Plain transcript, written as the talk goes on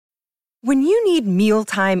When you need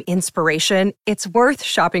mealtime inspiration, it's worth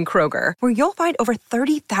shopping Kroger, where you'll find over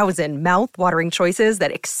 30,000 mouth-watering choices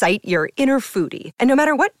that excite your inner foodie. And no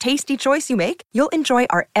matter what tasty choice you make, you'll enjoy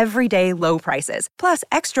our everyday low prices, plus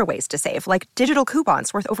extra ways to save, like digital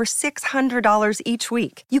coupons worth over $600 each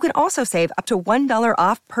week. You can also save up to $1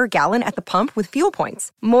 off per gallon at the pump with fuel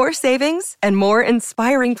points. More savings and more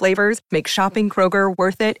inspiring flavors make shopping Kroger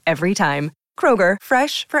worth it every time. Kroger,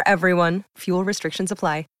 fresh for everyone. Fuel restrictions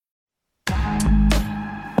apply.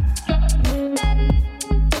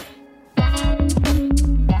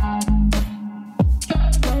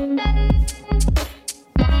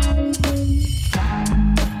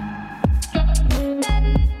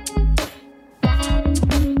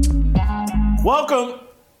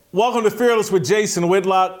 Welcome to Fearless with Jason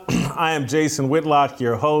Whitlock. I am Jason Whitlock,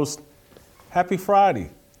 your host. Happy Friday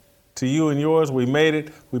to you and yours. We made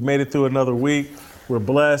it. We made it through another week. We're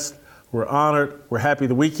blessed. We're honored. We're happy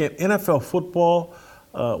the weekend. NFL football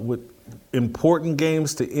with important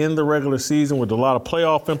games to end the regular season with a lot of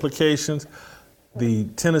playoff implications. The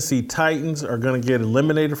Tennessee Titans are going to get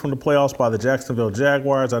eliminated from the playoffs by the Jacksonville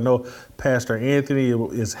Jaguars. I know Pastor Anthony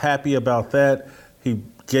is happy about that. He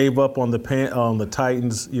gave up on the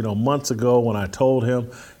Titans, months ago when I told him.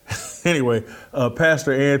 Anyway,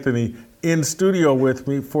 Pastor Anthony in studio with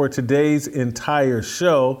me for today's entire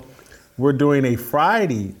show. We're doing a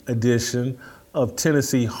Friday edition of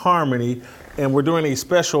Tennessee Harmony, and we're doing a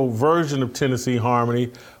special version of Tennessee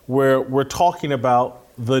Harmony where we're talking about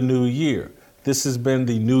the new year. This has been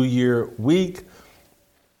the New Year week.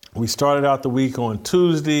 We started out the week on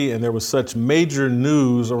Tuesday, and there was such major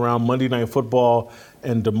news around Monday Night Football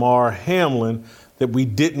and Damar Hamlin that we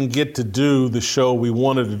didn't get to do the show we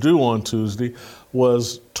wanted to do on Tuesday,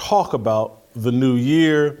 was talk about the new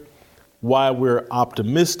year, why we're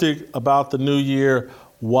optimistic about the new year,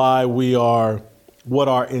 what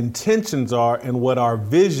our intentions are, and what our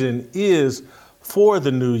vision is for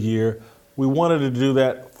the new year. We wanted to do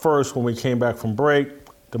that first when we came back from break.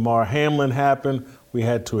 Damar Hamlin happened. We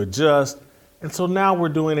had to adjust. And so now we're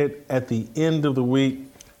doing it at the end of the week.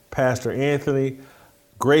 Pastor Anthony,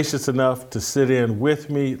 gracious enough to sit in with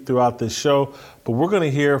me throughout this show. But we're going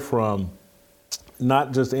to hear from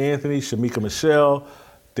not just Anthony, Shamika Michelle,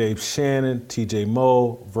 Dave Shannon, TJ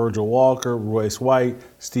Moe, Virgil Walker, Royce White,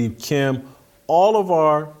 Steve Kim. All of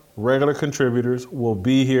our regular contributors will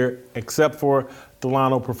be here except for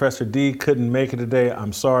Delano. Professor D couldn't make it today.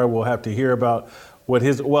 I'm sorry. We'll have to hear about what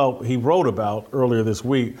he wrote about earlier this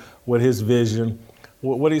week, what his vision.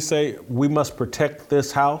 What did he say? We must protect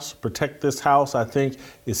this house. Protect this house, I think,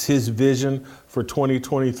 is his vision for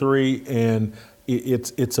 2023. And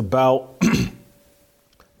it's about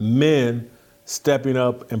men stepping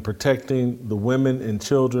up and protecting the women and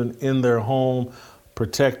children in their home,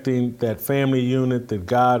 protecting that family unit that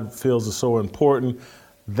God feels is so important.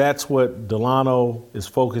 That's what Delano is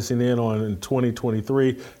focusing in on in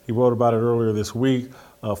 2023. He wrote about it earlier this week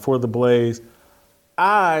for The Blaze.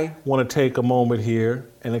 I want to take a moment here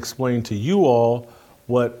and explain to you all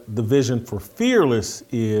what the vision for Fearless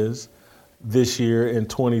is this year in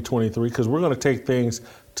 2023, because we're going to take things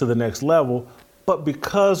to the next level. But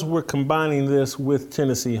because we're combining this with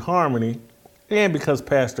Tennessee Harmony, and because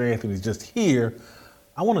Pastor Anthony's just here,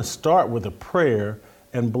 I want to start with a prayer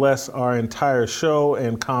and bless our entire show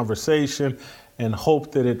and conversation and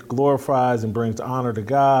hope that it glorifies and brings honor to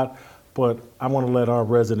God. But I want to let our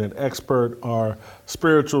resident expert, our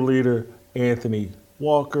spiritual leader, Anthony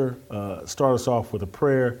Walker, start us off with a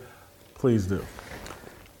prayer. Please do.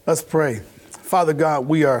 Let's pray. Father God,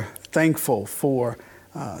 we are thankful for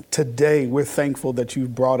today. We're thankful that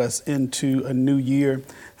you've brought us into a new year.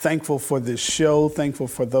 Thankful for this show. Thankful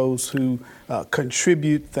for those who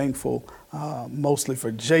contribute. Thankful mostly for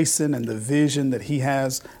Jason and the vision that he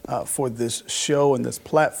has for this show and this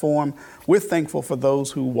platform. We're thankful for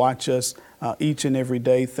those who watch us each and every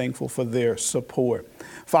day, thankful for their support.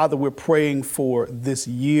 Father, we're praying for this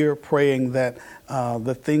year, praying that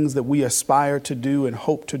the things that we aspire to do and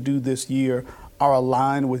hope to do this year are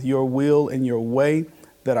aligned with your will and your way,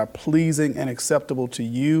 that are pleasing and acceptable to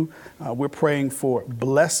you. We're praying for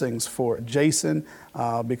blessings for Jason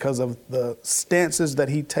because of the stances that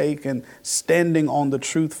he takes and standing on the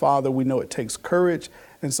truth, Father. We know it takes courage.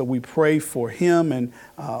 And so we pray for him and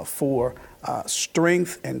for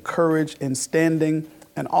strength and courage in standing,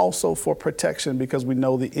 and also for protection because we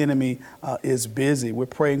know the enemy is busy. We're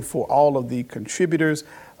praying for all of the contributors,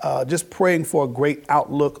 just praying for a great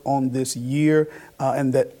outlook on this year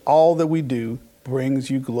and that all that we do brings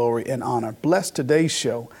you glory and honor. Bless today's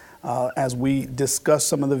show as we discuss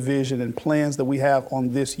some of the vision and plans that we have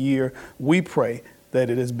on this year. We pray that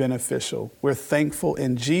it is beneficial. We're thankful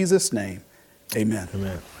in Jesus' name. Amen.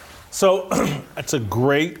 Amen. So it's a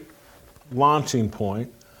great launching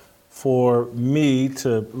point for me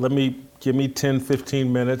to give me 10,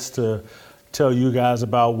 15 minutes to tell you guys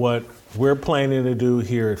about what we're planning to do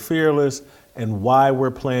here at Fearless and why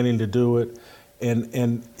we're planning to do it.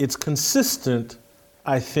 And it's consistent,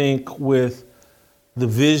 I think, with the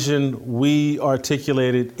vision we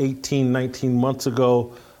articulated 18, 19 months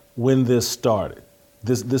ago when this started.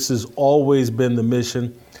 This has always been the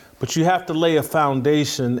mission, but you have to lay a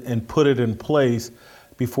foundation and put it in place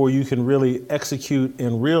before you can really execute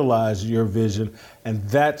and realize your vision. And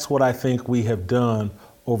that's what I think we have done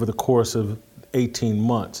over the course of 18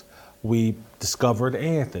 months. We discovered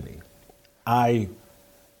Anthony. I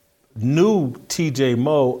knew TJ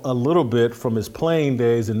Moe a little bit from his playing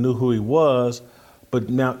days and knew who he was, but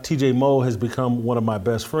now TJ Moe has become one of my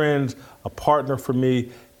best friends, a partner for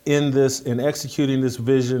me in executing this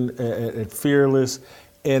vision at Fearless.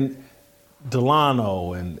 And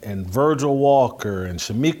Delano and Virgil Walker and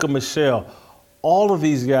Shamika Michelle, all of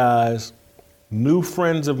these guys, new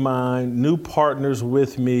friends of mine, new partners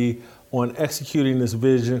with me on executing this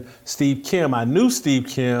vision. Steve Kim, I knew Steve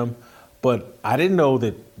Kim, but I didn't know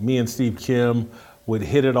that me and Steve Kim would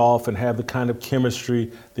hit it off and have the kind of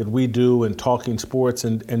chemistry that we do in talking sports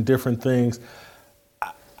and different things.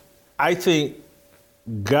 I think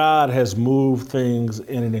God has moved things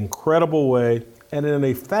in an incredible way and in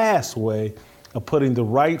a fast way of putting the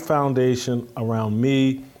right foundation around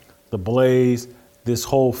me, the Blaze, this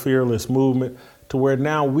whole Fearless movement, to where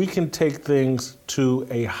now we can take things to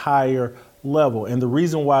a higher level. And the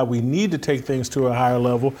reason why we need to take things to a higher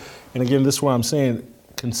level, and again, this is what I'm saying,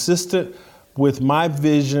 consistent with my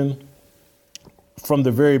vision from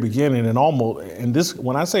the very beginning, and this,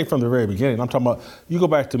 when I say from the very beginning, I'm talking about, you go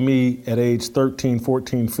back to me at age 13,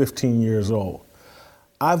 14, 15 years old.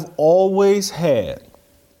 I've always had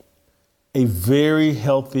a very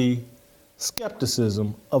healthy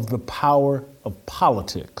skepticism of the power of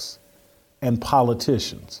politics and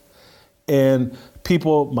politicians. And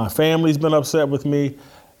people, my family's been upset with me.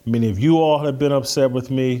 Many of you all have been upset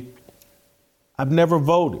with me. I've never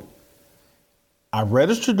voted. I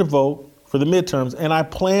registered to vote for the midterms, and I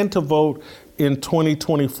plan to vote in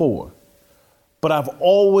 2024. But I've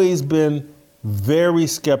always been very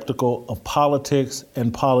skeptical of politics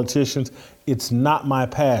and politicians. It's not my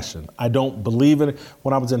passion. I don't believe in it.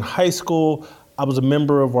 When I was in high school, I was a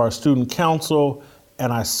member of our student council,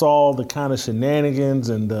 and I saw the kind of shenanigans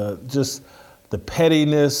and just the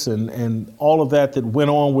pettiness and all of that went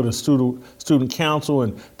on with a student council,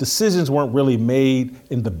 and decisions weren't really made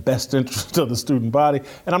in the best interest of the student body.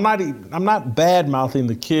 And I'm not bad-mouthing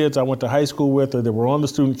the kids I went to high school with or that were on the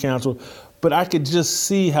student council, but I could just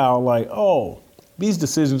see how these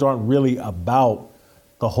decisions aren't really about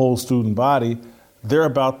the whole student body. They're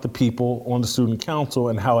about the people on the student council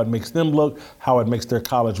and how it makes them look, how it makes their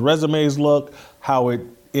college resumes look, how it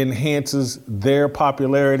enhances their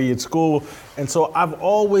popularity at school. And so I've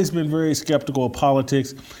always been very skeptical of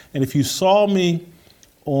politics. And if you saw me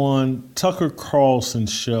on Tucker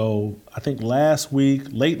Carlson's show, I think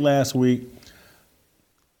late last week,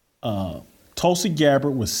 Tulsi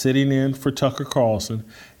Gabbard was sitting in for Tucker Carlson,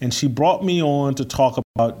 and she brought me on to talk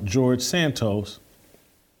about George Santos,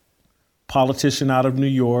 politician out of New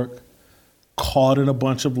York, caught in a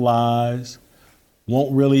bunch of lies,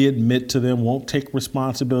 won't really admit to them, won't take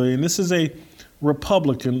responsibility. And this is a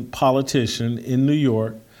Republican politician in New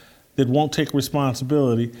York that won't take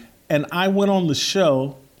responsibility. And I went on the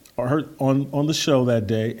show, on the show that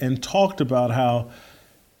day, and talked about how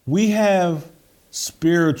we have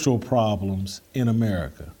spiritual problems in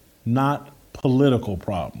America, not political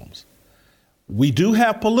problems. We do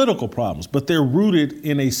have political problems, but they're rooted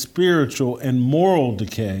in a spiritual and moral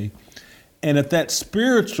decay. And if that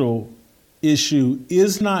spiritual issue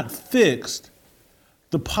is not fixed,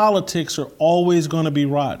 the politics are always going to be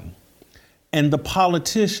rotten. And the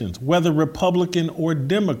politicians, whether Republican or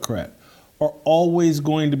Democrat, are always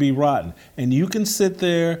going to be rotten. And you can sit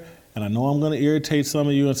there, and I know I'm going to irritate some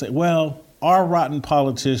of you and say, well, our rotten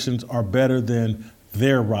politicians are better than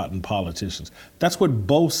their rotten politicians. That's what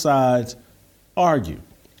both sides argue.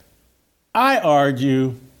 I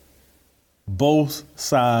argue both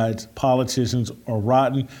sides' politicians are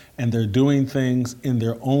rotten, and they're doing things in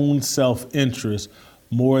their own self-interest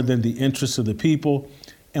more than the interests of the people.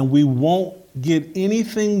 And we won't get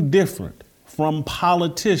anything different from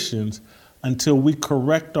politicians until we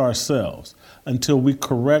correct ourselves, until we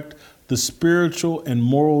correct the spiritual and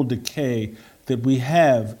moral decay that we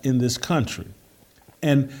have in this country.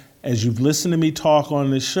 And as you've listened to me talk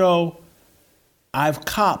on this show, I've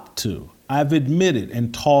copped to, I've admitted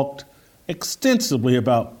and talked extensively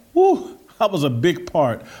about, I was a big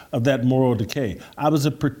part of that moral decay. I was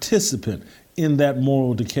a participant in that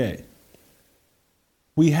moral decay.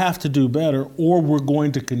 We have to do better, or we're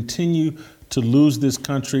going to continue to lose this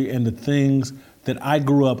country and the things that I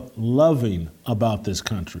grew up loving about this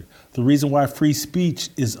country. The reason why free speech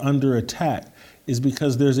is under attack is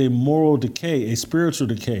because there's a moral decay, a spiritual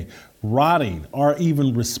decay, rotting, or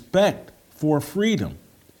even respect for freedom.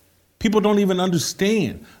 People don't even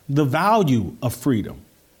understand the value of freedom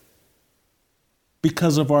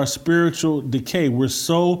because of our spiritual decay. We're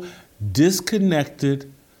so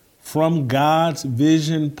disconnected from God's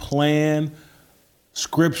vision, plan,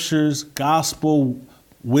 scriptures, gospel,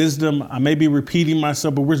 wisdom. I may be repeating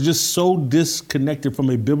myself, but we're just so disconnected from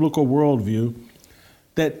a biblical worldview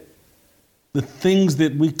that the things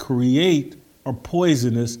that we create are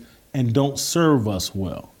poisonous and don't serve us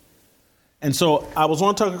well. And so I was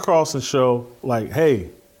on Tucker Carlson's show like, hey,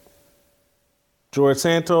 George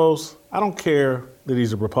Santos, I don't care that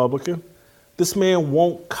he's a Republican. This man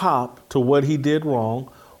won't cop to what he did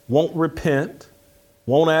wrong, won't repent,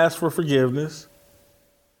 won't ask for forgiveness,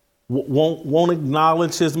 won't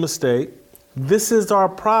acknowledge his mistake. This is our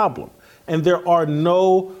problem. And there are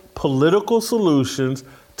no political solutions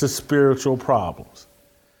to spiritual problems.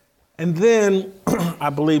 And then I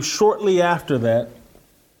believe shortly after that,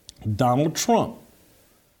 Donald Trump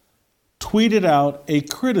tweeted out a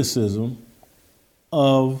criticism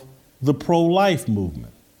of the pro-life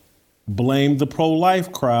movement, blamed the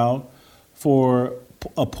pro-life crowd for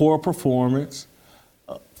a poor performance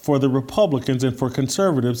for the Republicans and for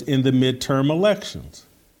conservatives in the midterm elections.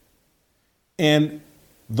 And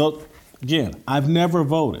again, I've never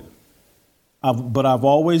voted, but I've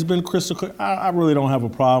always been crystal clear. I really don't have a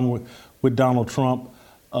problem with Donald Trump.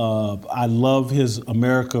 I love his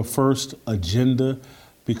America First agenda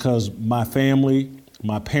because my family,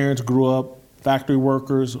 my parents grew up factory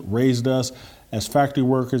workers, raised us as factory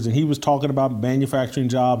workers, and he was talking about manufacturing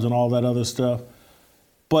jobs and all that other stuff.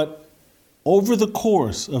 But over the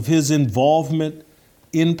course of his involvement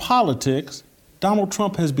in politics, Donald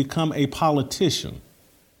Trump has become a politician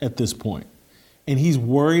at this point, and he's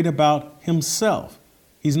worried about himself.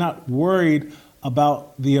 He's not worried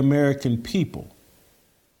about the American people.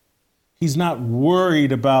 He's not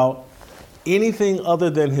worried about anything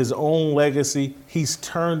other than his own legacy. He's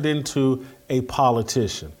turned into a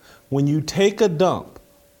politician. When you take a dump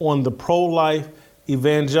on the pro-life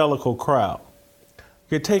evangelical crowd,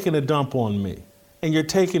 you're taking a dump on me, and you're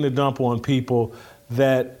taking a dump on people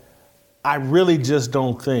that I really just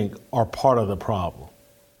don't think are part of the problem.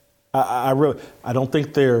 I don't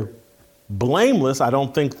think they're blameless. I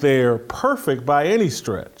don't think they're perfect by any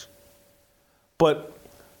stretch. But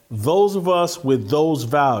those of us with those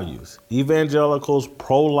values, evangelicals,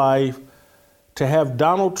 pro-life, to have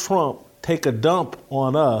Donald Trump take a dump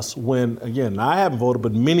on us when, again, I haven't voted,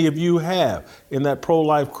 but many of you have in that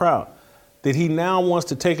pro-life crowd, that he now wants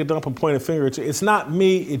to take a dump and point a finger at you. It's not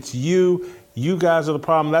me, it's you. You guys are the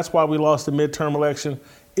problem. That's why we lost the midterm election.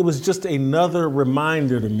 It was just another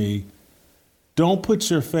reminder to me, don't put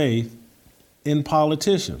your faith in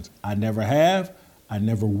politicians. I never have, I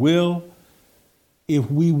never will. If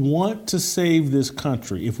we want to save this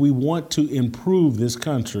country, if we want to improve this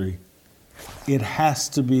country, it has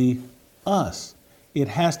to be us. It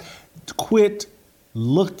has to quit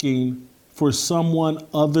looking for someone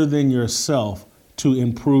other than yourself to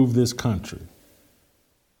improve this country.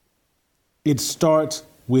 It starts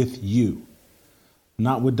with you,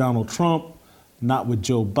 not with Donald Trump, not with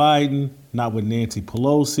Joe Biden, not with Nancy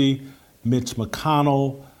Pelosi, Mitch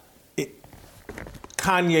McConnell,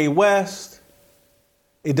 Kanye West.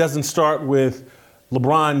 It doesn't start with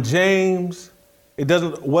LeBron James. It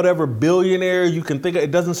doesn't, whatever billionaire you can think of,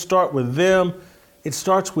 it doesn't start with them. It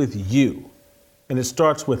starts with you, and it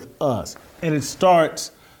starts with us, and it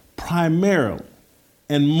starts primarily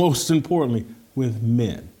and most importantly with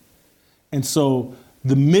men. And so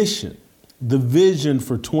the mission, the vision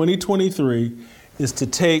for 2023 is to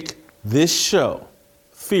take this show,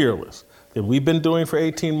 Fearless, that we've been doing for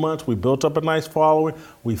 18 months. We built up a nice following.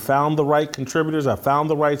 We found the right contributors. I found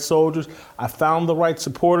the right soldiers. I found the right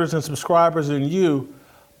supporters and subscribers in you.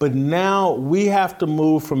 But now we have to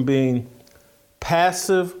move from being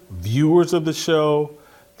passive viewers of the show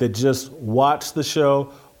that just watch the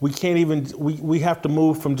show. We have to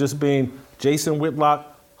move from just being Jason Whitlock,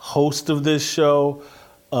 host of this show,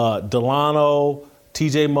 Delano,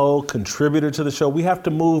 TJ Moe, contributor to the show. We have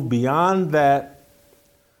to move beyond that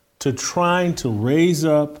to trying to raise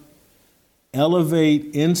up,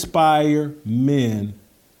 elevate, inspire men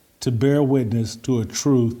to bear witness to a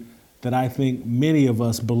truth that I think many of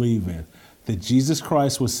us believe in. that Jesus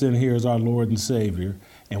Christ was sent here as our Lord and Savior,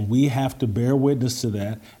 and we have to bear witness to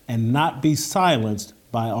that and not be silenced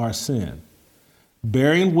by our sin.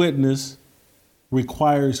 Bearing witness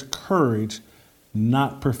requires courage,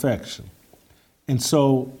 not perfection. And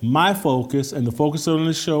so my focus and the focus on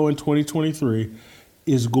the show in 2023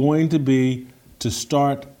 is going to be to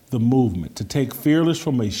start the movement, to take Fearless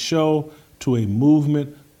from a show to a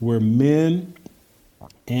movement where men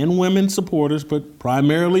and women supporters, but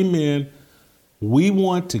primarily men, we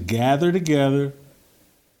want to gather together,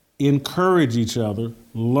 encourage each other,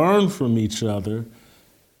 learn from each other,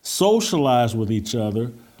 socialize with each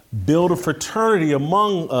other, build a fraternity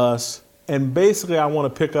among us. And basically, I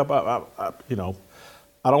want to pick up,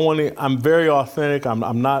 I'm very authentic.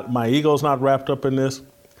 I'm not, my ego's not wrapped up in this.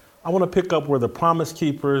 I want to pick up where the Promise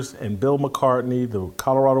Keepers and Bill McCartney, the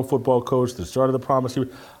Colorado football coach that started the Promise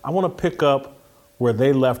Keepers, I want to pick up where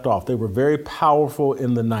they left off. They were very powerful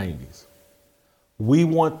in the 90s. We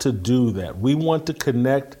want to do that. We want to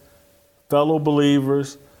connect fellow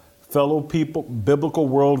believers, fellow people, biblical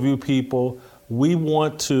worldview people. We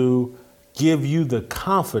want to give you the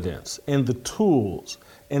confidence and the tools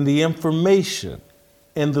and the information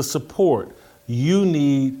and the support you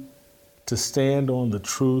need to stand on the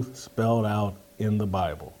truth spelled out in the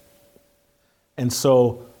Bible. And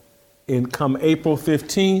so come April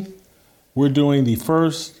 15th, we're doing the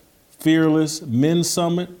first Fearless Men's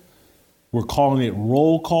Summit. We're calling it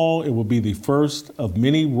Roll Call. It will be the first of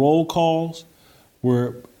many roll calls.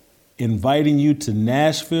 We're inviting you to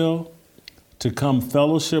Nashville to come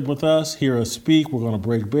fellowship with us, hear us speak. We're going to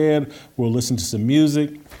break bread. We'll listen to some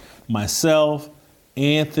music. Myself,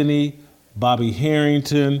 Anthony, Bobby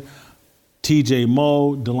Harrington, TJ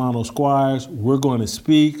Moe, Delano Squires, we're going to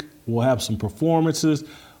speak. We'll have some performances,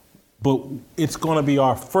 but it's going to be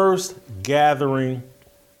our first gathering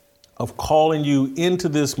of calling you into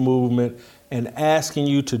this movement and asking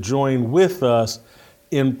you to join with us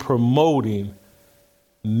in promoting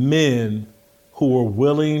men who are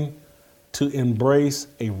willing to embrace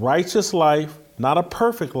a righteous life, not a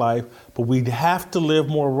perfect life, but we have to live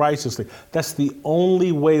more righteously. That's the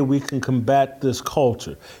only way we can combat this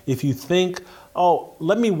culture. If you think, oh,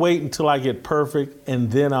 let me wait until I get perfect and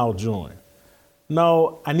then I'll join.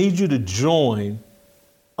 No, I need you to join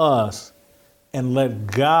us and let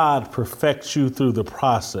God perfect you through the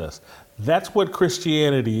process. That's what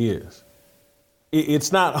Christianity is.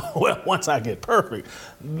 It's not, well, once I get perfect,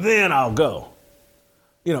 then I'll go.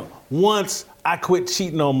 Once I quit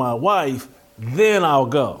cheating on my wife, then I'll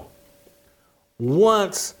go.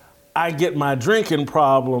 Once I get my drinking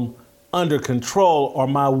problem under control or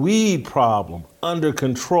my weed problem under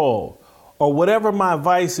control or whatever my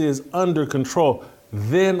vice is under control,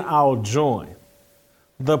 then I'll join.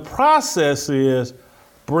 The process is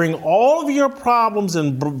bring all of your problems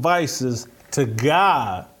and vices to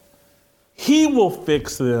God. He will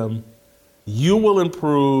fix them, you will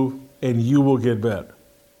improve, and you will get better.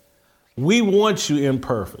 We want you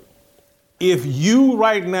imperfect. If you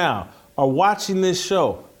right now are watching this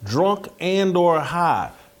show, drunk and or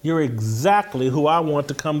high, you're exactly who I want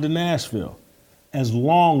to come to Nashville, as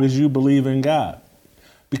long as you believe in God.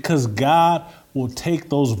 Because God will take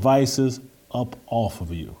those vices up off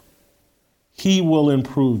of you. He will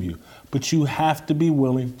improve you. But you have to be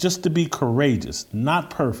willing just to be courageous, not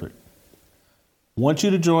perfect. Want you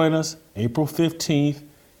to join us April 15th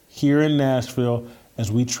here in Nashville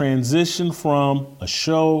as we transition from a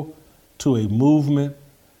show to a movement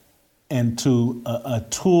and to a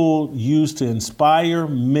tool used to inspire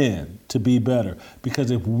men to be better.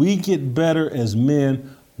 Because if we get better as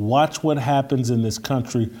men, watch what happens in this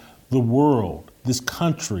country. The world, this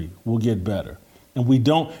country will get better. And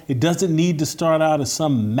it doesn't need to start out as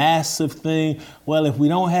some massive thing. Well, if we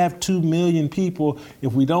don't have 2 million people,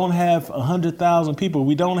 if we don't have 100,000 people,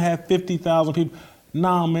 we don't have 50,000 people.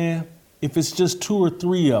 Nah, man, if it's just 2 or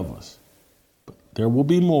 3 of us, there will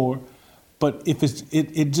be more. But if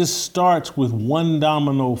it just starts with one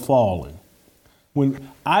domino falling. When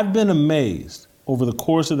I've been amazed over the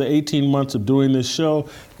course of the 18 months of doing this show,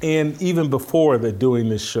 and even before that doing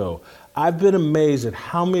this show, I've been amazed at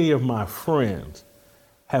how many of my friends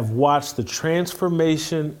have watched the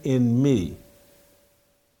transformation in me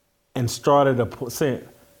and started saying,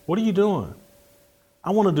 what are you doing? I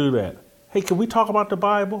want to do that. Hey, can we talk about the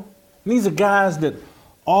Bible? And these are guys that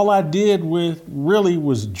all I did with really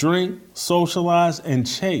was drink, socialize, and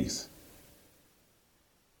chase.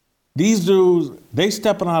 These dudes, they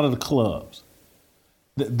stepping out of the clubs.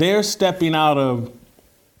 They're stepping out of,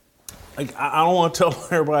 like, I don't want to tell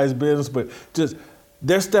everybody's business, but just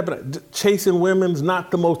they're chasing women's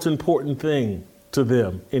not the most important thing to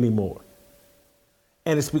them anymore.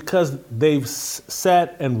 And it's because they've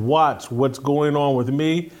sat and watched what's going on with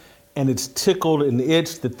me, and it's tickled an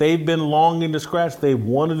itch that they've been longing to scratch. They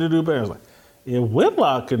wanted to do better. I was like, if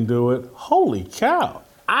Whitlock can do it, holy cow,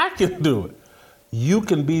 I can do it. You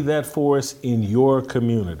can be that force in your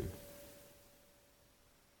community.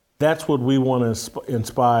 That's what we want to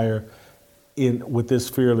inspire with this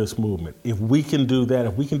fearless movement. If we can do that,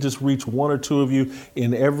 if we can just reach one or two of you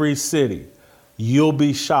in every city, you'll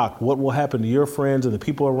be shocked what will happen to your friends and the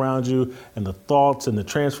people around you and the thoughts and the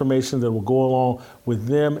transformations that will go along with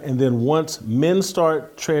them. And then once men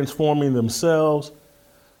start transforming themselves,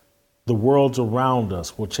 the worlds around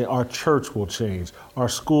us will change. Our church will change. Our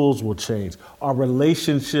schools will change. Our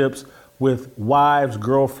relationships with wives,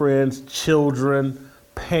 girlfriends, children,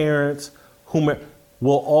 parents, whomever,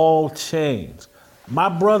 will all change. My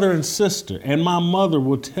brother and sister and my mother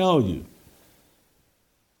will tell you,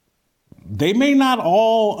 they may not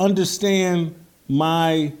all understand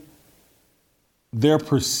their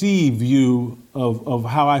perceived view of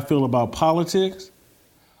how I feel about politics,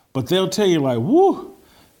 but they'll tell you like, whoo,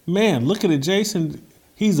 man, look at it, Jason.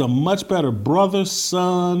 He's a much better brother,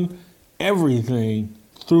 son, everything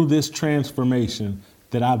through this transformation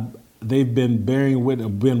that they've been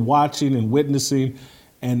been watching and witnessing,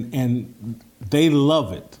 and they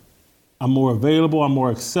love it. I'm more available, I'm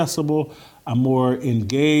more accessible, I'm more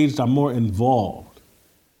engaged, I'm more involved.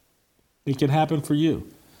 It can happen for you.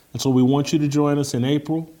 And so we want you to join us in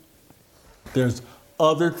April. There's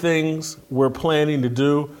other things we're planning to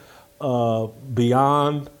do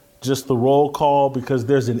beyond just the roll call, because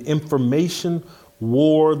there's an information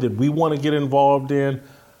war that we want to get involved in.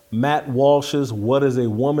 Matt Walsh's What is a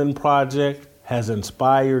Woman project has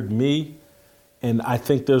inspired me. And I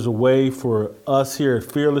think there's a way for us here at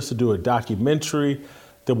Fearless to do a documentary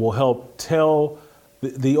that will help tell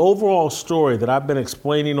the overall story that I've been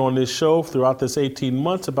explaining on this show throughout this 18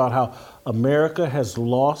 months about how America has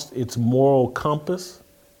lost its moral compass.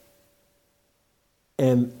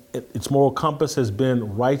 And its moral compass has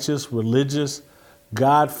been righteous, religious,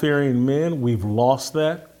 God-fearing men. We've lost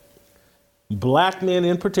that. Black men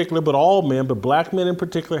in particular, but all men, but black men in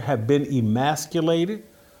particular, have been emasculated.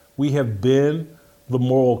 We have been the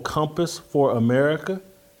moral compass for America.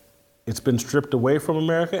 It's been stripped away from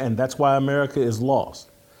America, and that's why America is lost.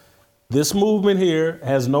 This movement here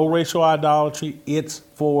has no racial idolatry. It's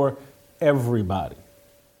for everybody.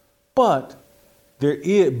 But there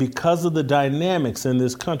is, because of the dynamics in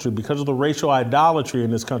this country, because of the racial idolatry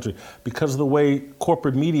in this country, because of the way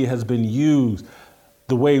corporate media has been used,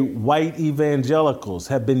 the way white evangelicals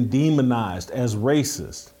have been demonized as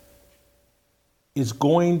racist, it's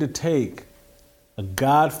going to take a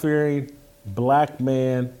God-fearing black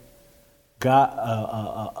man,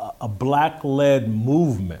 a black-led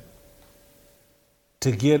movement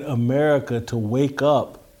to get America to wake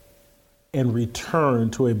up and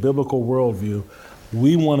return to a biblical worldview.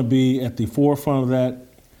 We want to be at the forefront of that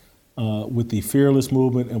with the Fearless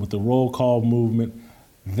movement and with the Roll Call movement.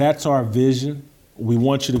 That's our vision. We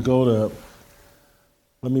want you to go to,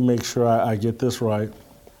 let me make sure I get this right.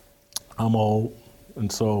 I'm old,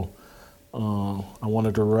 and so I want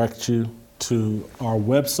to direct you to our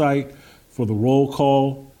website for the Roll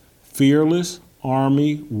Call,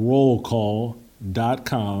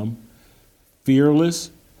 fearlessarmyrollcall.com,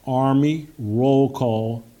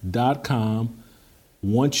 fearlessarmyrollcall.com.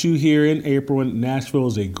 Once you hear in April, Nashville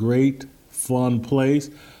is a great, fun place.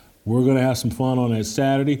 We're going to have some fun on that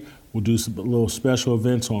Saturday. We'll do some little special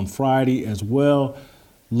events on Friday as well.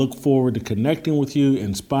 Look forward to connecting with you,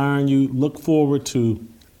 inspiring you. Look forward to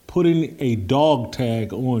putting a dog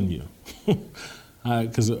tag on you.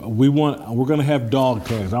 Because we're going to have dog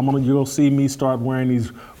tags. You'll see me start wearing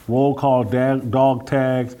these roll call dog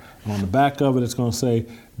tags. And on the back of it, it's going to say,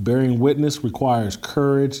 bearing witness requires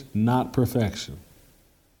courage, not perfection.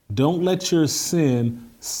 Don't let your sin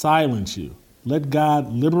silence you. Let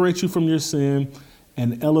God liberate you from your sin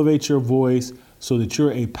and elevate your voice so that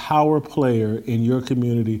you're a power player in your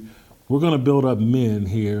community. We're going to build up men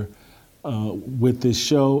here with this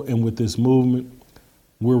show and with this movement.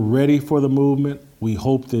 We're ready for the movement. We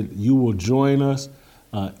hope that you will join us.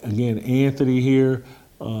 Again, Anthony here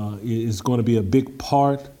is going to be a big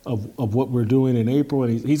part of what we're doing in April,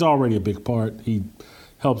 and he's already a big part. He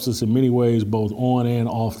helps us in many ways, both on and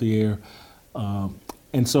off the air.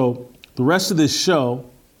 And so the rest of this show,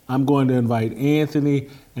 I'm going to invite Anthony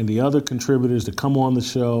and the other contributors to come on the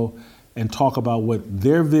show and talk about what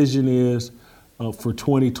their vision is for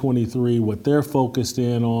 2023, what they're focused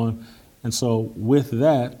in on. And so with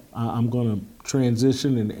that, I'm going to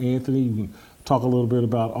transition, and Anthony, you can talk a little bit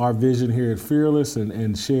about our vision here at Fearless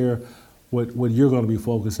and share what you're going to be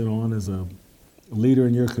focusing on as leader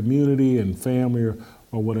in your community and family or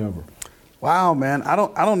whatever? Wow, man. I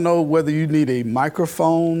don't know whether you need a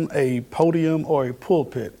microphone, a podium, or a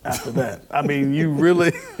pulpit after that. I mean, you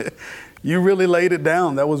really laid it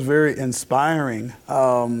down. That was very inspiring.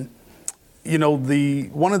 You know,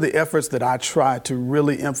 one of the efforts that I try to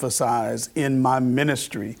really emphasize in my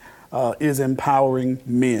ministry is empowering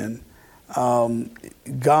men.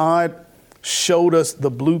 God showed us the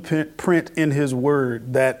blueprint in his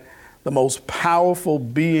word that the most powerful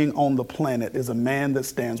being on the planet is a man that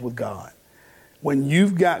stands with God. When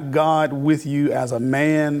you've got God with you as a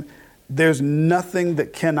man, there's nothing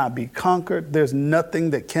that cannot be conquered. There's nothing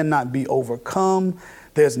that cannot be overcome.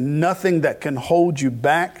 There's nothing that can hold you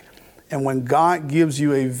back. And when God gives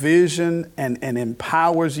you a vision and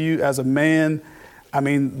empowers you as a man, I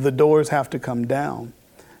mean, the doors have to come down.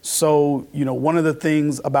 So, you know, one of the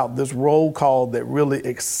things about this roll call that really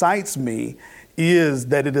excites me is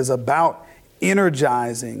that it is about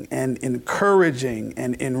energizing and encouraging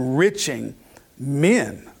and enriching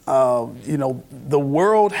men. You know, the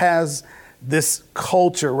world has this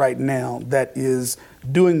culture right now that is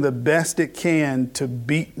doing the best it can to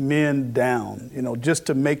beat men down, you know, just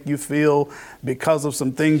to make you feel because of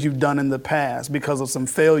some things you've done in the past, because of some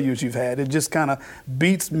failures you've had. It just kind of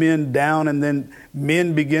beats men down, and then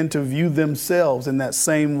men begin to view themselves in that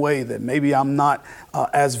same way, that maybe I'm not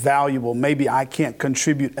as valuable, maybe I can't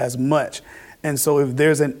contribute as much. And so if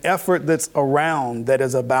there's an effort that's around that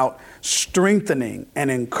is about strengthening and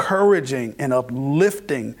encouraging and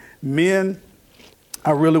uplifting men,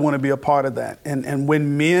 I really want to be a part of that. And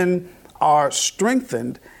when men are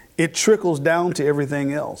strengthened, it trickles down to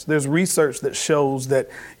everything else. There's research that shows that,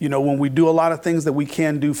 you know, when we do a lot of things that we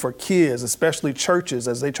can do for kids, especially churches,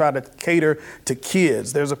 as they try to cater to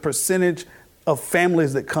kids, there's a percentage of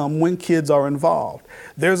families that come when kids are involved.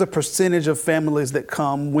 There's a percentage of families that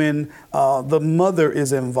come when the mother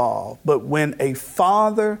is involved. But when a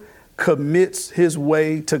father commits his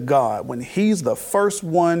way to God, when he's the first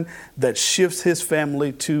one that shifts his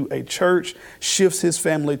family to a church, shifts his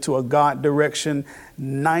family to a God direction,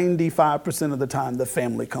 95% of the time the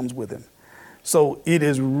family comes with him. So it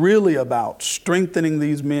is really about strengthening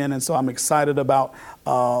these men. And so I'm excited about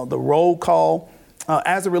the roll call.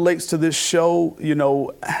 As it relates to this show, you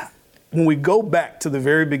know, when we go back to the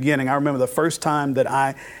very beginning, I remember the first time that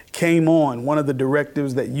I came on, one of the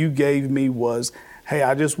directives that you gave me was, hey,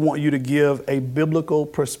 I just want you to give a biblical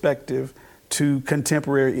perspective to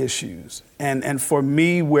contemporary issues. And for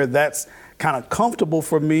me, where that's kind of comfortable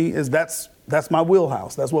for me is that's my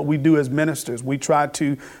wheelhouse. That's what we do as ministers. We try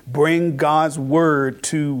to bring God's word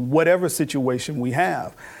to whatever situation we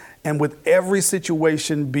have. And with every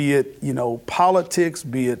situation, be it, you know, politics,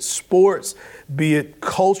 be it sports, be it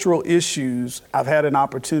cultural issues, I've had an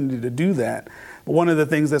opportunity to do that. But one of the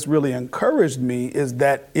things that's really encouraged me is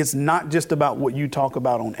that it's not just about what you talk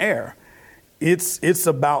about on air. It's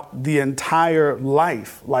about the entire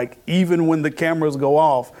life. Like, even when the cameras go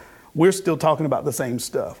off, we're still talking about the same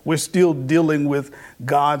stuff. We're still dealing with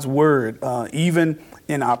God's word, even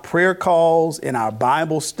in our prayer calls, in our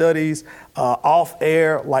Bible studies, off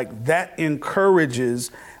air. Like, that encourages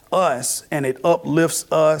us and it uplifts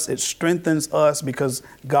us. It strengthens us because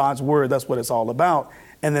God's word, that's what it's all about.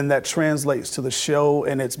 And then that translates to the show.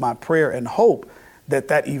 And it's my prayer and hope that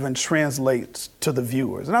that even translates to the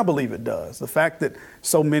viewers. And I believe it does. The fact that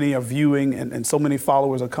so many are viewing and so many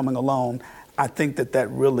followers are coming along, I think that that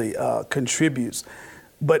really contributes.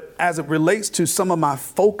 But as it relates to some of my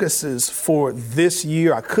focuses for this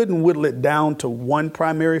year, I couldn't whittle it down to one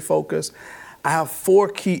primary focus. I have 4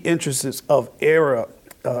 key interests of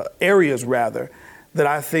areas that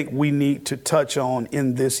I think we need to touch on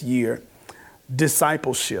in this year.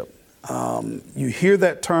 Discipleship. You hear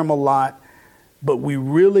that term a lot, but we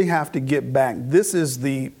really have to get back. This is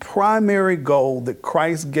the primary goal that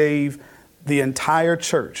Christ gave the entire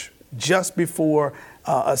church just before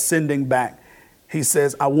ascending back. He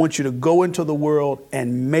says, I want you to go into the world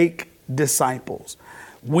and make disciples.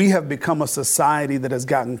 We have become a society that has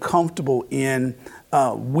gotten comfortable in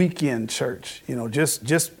weekend church, you know,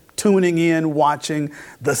 just tuning in, watching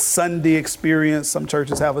the Sunday experience. Some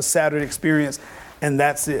churches have a Saturday experience, and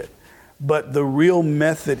that's it. But the real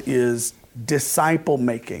method is disciple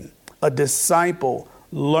making. A disciple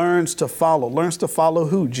learns to follow. Learns to follow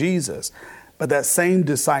who? Jesus. But that same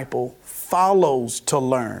disciple follows to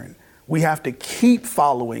learn. We have to keep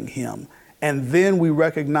following him. And then we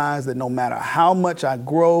recognize that no matter how much I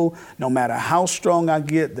grow, no matter how strong I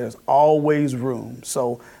get, there's always room.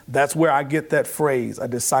 So that's where I get that phrase. A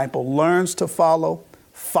disciple learns to follow,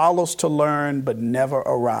 follows to learn, but never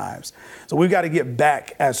arrives. So we've got to get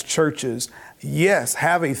back as churches Yes,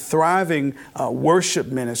 have a thriving worship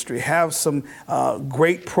ministry, have some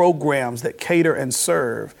great programs that cater and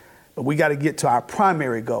serve, but we got to get to our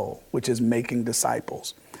primary goal, which is making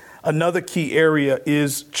disciples. Another key area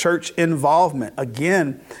is church involvement.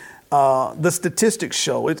 Again, the statistics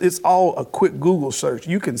show, it's all a quick Google search.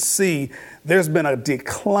 You can see there's been a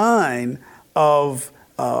decline of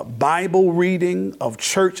Bible reading, of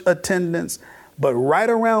church attendance. But right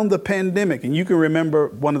around the pandemic, and you can remember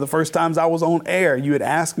one of the first times I was on air, you had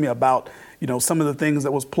asked me about, some of the things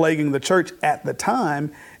that was plaguing the church at the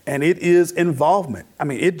time, and it is involvement. I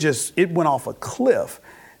mean, it went off a cliff,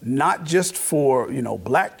 not just for,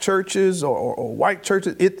 black churches or white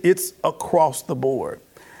churches, it's across the board.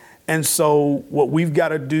 And so what we've got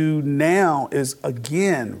to do now is,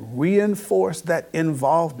 again, reinforce that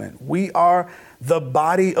involvement. We are the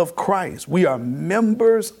body of Christ. We are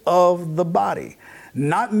members of the body,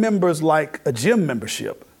 not members like a gym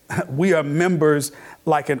membership. We are members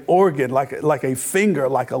like an organ, like a finger,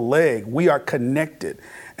 like a leg. We are connected.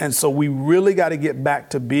 And so we really got to get back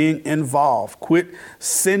to being involved. Quit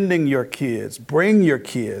sending your kids, bring your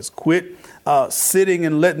kids, quit sitting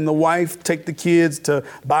and letting the wife take the kids to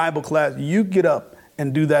Bible class. You get up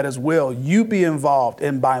and do that as well. You be involved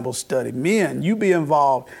in Bible study. Men, you be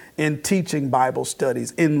involved in teaching Bible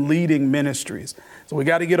studies, in leading ministries. So we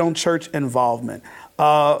got to get on church involvement.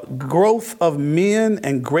 Growth of men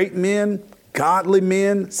and great men, godly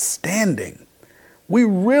men standing. We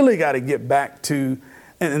really got to get back to,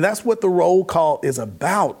 and that's what the roll call is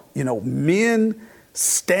about, men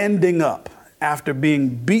standing up after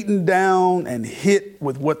being beaten down and hit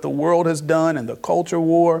with what the world has done and the culture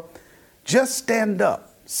war. Just stand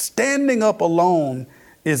up. Standing up alone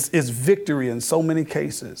is victory in so many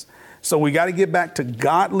cases. So we got to get back to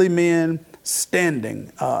godly men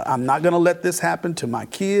standing. I'm not going to let this happen to my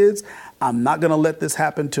kids. I'm not going to let this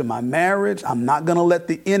happen to my marriage. I'm not going to let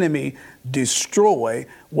the enemy destroy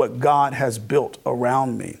what God has built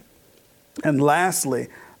around me. And lastly,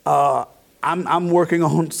 I'm working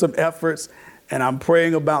on some efforts and I'm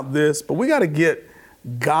praying about this, but we got to get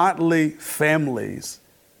godly families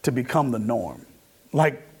to become the norm.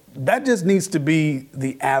 Like, that just needs to be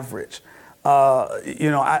the average.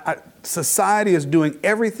 Society is doing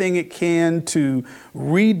everything it can to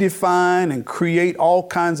redefine and create all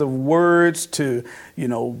kinds of words to,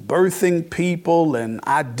 birthing people and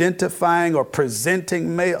identifying or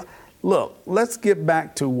presenting male. Look, let's get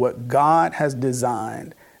back to what God has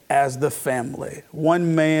designed as the family.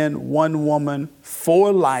 One man, one woman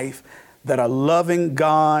for life, that are loving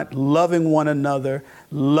God, loving one another,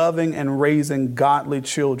 loving and raising godly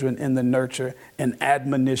children in the nurture and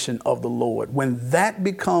admonition of the Lord. When that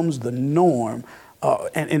becomes the norm,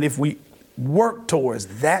 and if we work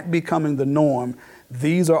towards that becoming the norm,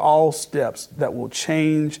 these are all steps that will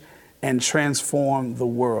change and transform the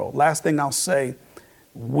world. Last thing I'll say,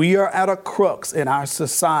 we are at a crux in our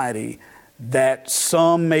society that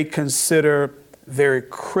some may consider very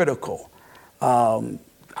critical.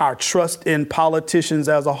 Our trust in politicians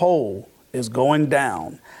as a whole is going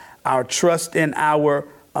down. Our trust in our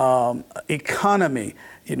economy,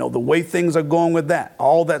 the way things are going with that,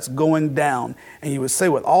 all that's going down. And you would say,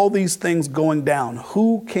 with all these things going down,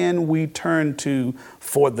 who can we turn to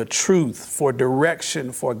for the truth, for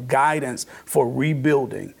direction, for guidance, for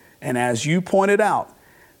rebuilding? And as you pointed out,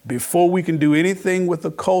 before we can do anything with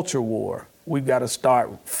the culture war, we've got to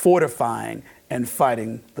start fortifying and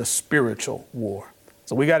fighting the spiritual war.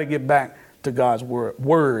 So we got to get back to God's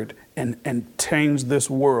word and change this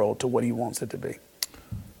world to what he wants it to be.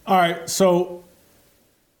 All right, so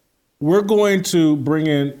we're going to bring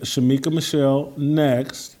in Shamika Michelle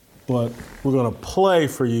next, but we're going to play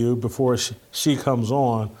for you before she comes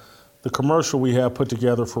on the commercial we have put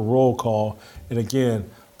together for Roll Call. And again,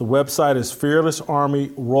 the website is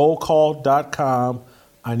fearlessarmyrollcall.com.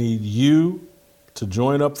 I need you to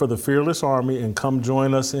join up for the Fearless Army and come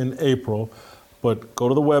join us in April. But go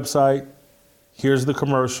to the website. Here's the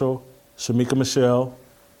commercial. Shamika Michelle,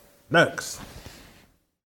 next.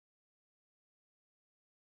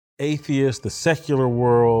 Atheists, the secular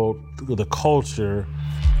world, the culture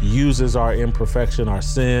uses our imperfection, our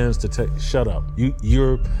sins to shut up. You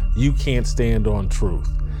can't stand on truth.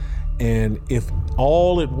 And if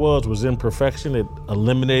all it was imperfection, it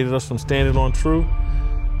eliminated us from standing on truth,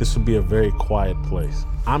 this would be a very quiet place.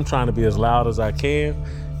 I'm trying to be as loud as I can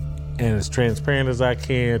and as transparent as I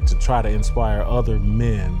can to try to inspire other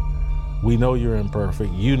men. We know you're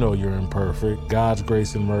imperfect. You know you're imperfect. God's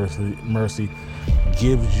grace and mercy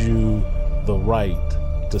gives you the right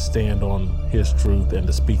to stand on his truth and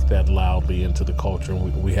to speak that loudly into the culture,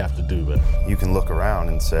 and we have to do that. You can look around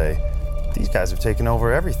and say, These guys have taken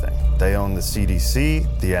over everything. They own the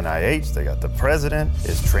CDC, the NIH, they got the president.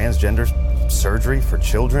 Is transgender surgery for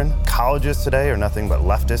children? Colleges today are nothing but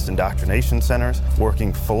leftist indoctrination centers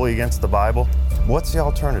working fully against the Bible. What's the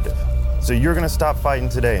alternative? So you're gonna stop fighting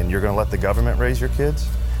today and you're gonna let the government raise your kids?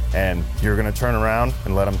 And you're gonna turn around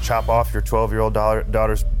and let them chop off your 12-year-old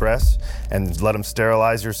daughter's breasts and let them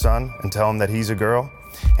sterilize your son and tell him that he's a girl?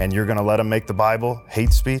 And you're gonna let them make the Bible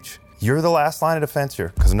hate speech? You're the last line of defense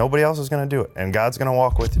here, because nobody else is gonna do it, and God's gonna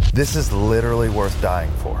walk with you. This is literally worth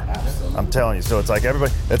dying for. Absolutely. I'm telling you, so it's like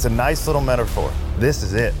everybody, it's a nice little metaphor. This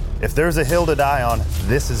is it. If there's a hill to die on,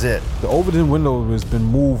 this is it. The Overton window has been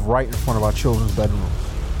moved right in front of our children's bedrooms.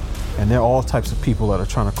 And there are all types of people that are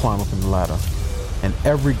trying to climb up in the ladder. And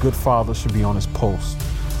every good father should be on his post,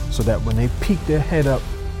 so that when they peek their head up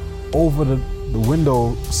over the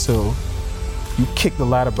windowsill, you kick the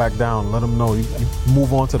ladder back down, let them know you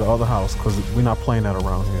move on to the other house, because we're not playing that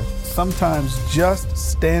around here. Sometimes just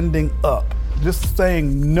standing up, just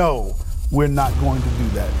saying, no, we're not going to do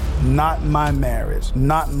that. Not my marriage,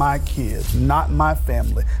 not my kids, not my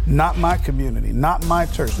family, not my community, not my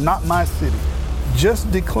church, not my city. Just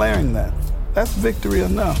declaring that, that's victory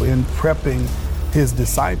enough. In prepping his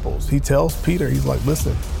disciples, he tells Peter, he's like,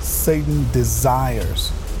 listen, Satan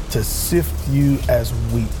desires to sift you as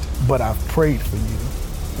wheat, but I've prayed for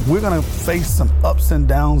you. We're gonna face some ups and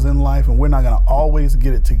downs in life, and we're not gonna always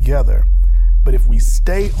get it together. But if we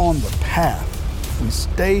stay on the path, if we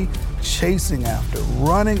stay chasing after,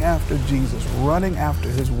 running after Jesus, running after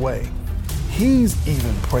his way, he's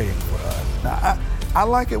even praying for us. Now, I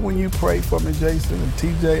like it when you pray for me, Jason and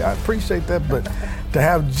TJ. I appreciate that, but to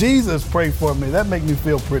have Jesus pray for me, that makes me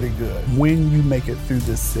feel pretty good. When you make it through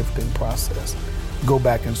this sifting process, go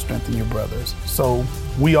back and strengthen your brothers. So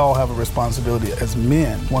we all have a responsibility as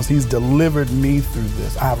men. Once he's delivered me through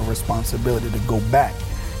this, I have a responsibility to go back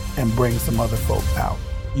and bring some other folk out.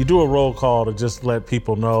 You do a roll call to just let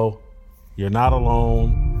people know you're not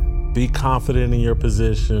alone, be confident in your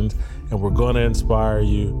positions, and we're gonna inspire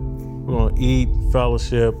you. We're gonna eat,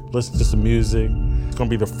 fellowship, listen to some music. It's gonna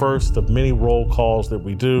be the first of many roll calls that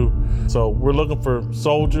we do. So we're looking for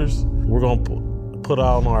soldiers. We're gonna put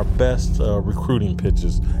out our best recruiting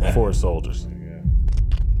pitches for soldiers.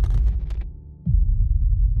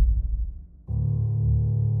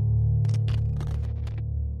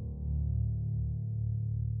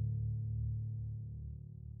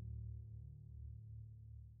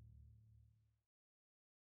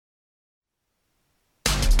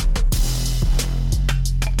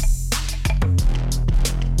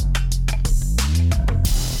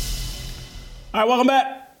 All right, welcome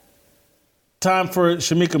back. Time for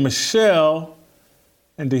Shamika Michelle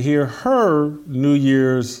and to hear her New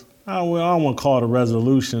Year's, I don't want to call it a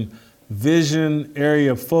resolution, vision,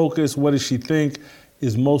 area of focus. What does she think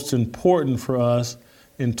is most important for us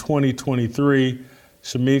in 2023?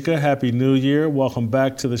 Shamika, Happy New Year. Welcome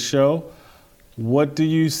back to the show. What do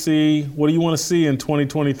you see? What do you want to see in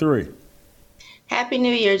 2023? Happy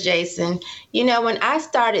New Year, Jason. You know, when I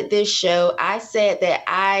started this show, I said that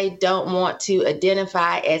I don't want to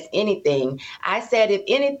identify as anything. I said, if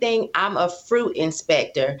anything, I'm a fruit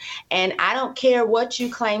inspector, and I don't care what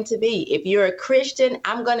you claim to be. If you're a Christian,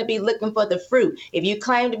 I'm going to be looking for the fruit. If you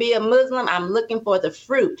claim to be a Muslim, I'm looking for the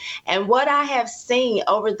fruit. And what I have seen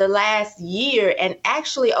over the last year, and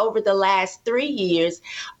actually over the last 3 years,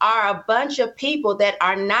 are a bunch of people that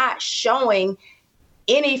are not showing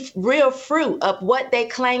any real fruit of what they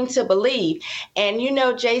claim to believe. And you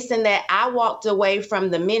know, Jason, that I walked away from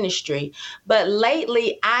the ministry, but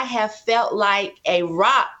lately I have felt like a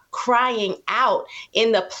rock crying out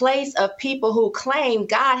in the place of people who claim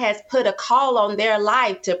God has put a call on their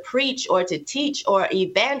life to preach or to teach or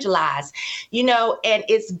evangelize, you know, and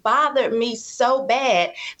it's bothered me so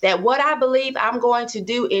bad that what I believe I'm going to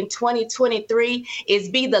do in 2023 is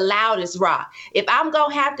be the loudest rock. If I'm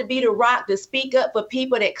going to have to be the rock to speak up for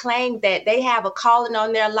people that claim that they have a calling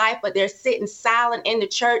on their life, but they're sitting silent in the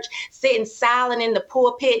church, sitting silent in the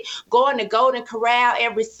pulpit, going to Golden Corral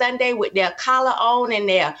every Sunday with their collar on and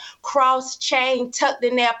their cross chain tucked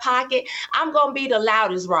in their pocket, I'm going to be the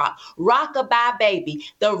loudest rock. Rock-a-bye baby,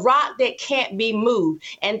 the rock that can't be moved.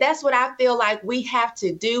 And that's what I feel like we have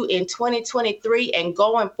to do in 2023 and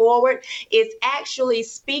going forward, is actually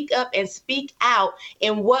speak up and speak out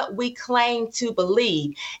in what we claim to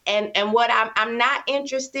believe. And what I'm not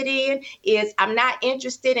interested in is, I'm not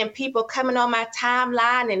interested in people coming on my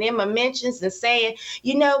timeline and in my mentions and saying,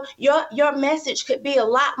 you know, your message could be a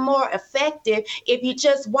lot more effective if you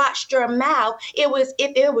just watched your mouth. If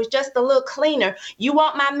it was just a little cleaner, you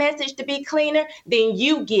want my message to be cleaner, then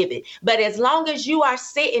you give it. But as long as you are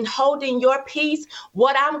sitting holding your peace,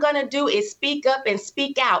 what I'm going to do is speak up and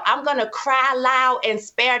speak out. I'm going to cry loud and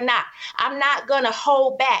spare not. I'm not going to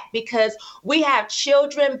hold back, because we have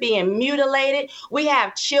children being mutilated. We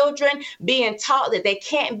have children being taught that they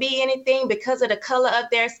can't be anything because of the color of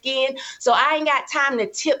their skin. So I ain't got time to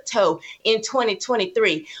tiptoe in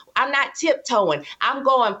 2023. I'm not tiptoeing. I'm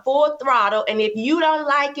going full throttle. And if you don't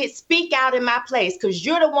like it, speak out in my place, because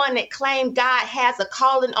you're the one that claimed God has a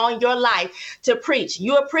calling on your life to preach.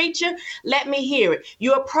 You a preacher? Let me hear it.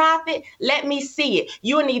 You a prophet? Let me see it.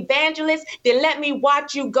 You an evangelist? Then let me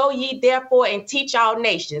watch you go ye therefore and teach all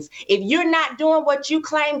nations. If you're not doing what you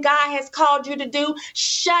claim God has called you to do,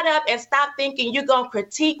 shut up and stop thinking you're going to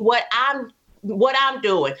critique what I'm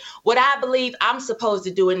doing, what I believe I'm supposed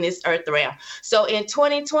to do in this earth realm. So in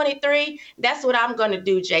 2023, that's what I'm going to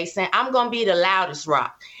do, Jason. I'm going to be the loudest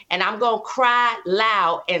rock, and I'm going to cry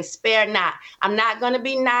loud and spare not. I'm not going to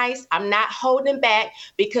be nice. I'm not holding back,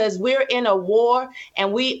 because we're in a war,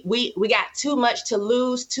 and we got too much to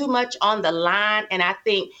lose, too much on the line. And I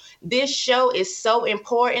think this show is so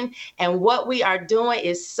important, and what we are doing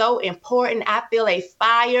is so important. I feel a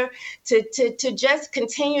fire to just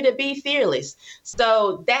continue to be fearless.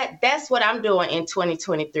 So that's what I'm doing in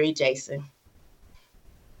 2023, Jason.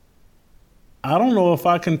 I don't know if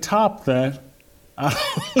I can top that.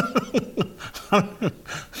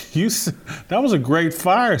 That was a great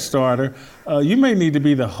fire starter. You may need to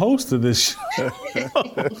be the host of this show.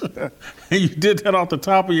 And you did that off the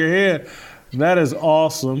top of your head. That is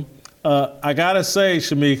awesome. I gotta say,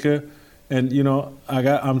 Shamika, and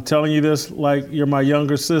I'm telling you this like you're my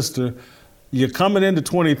younger sister. You're coming into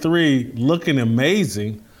 23 looking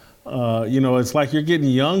amazing. It's like you're getting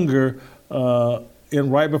younger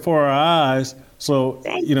right before our eyes. So,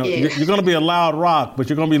 you're going to be a loud rock, but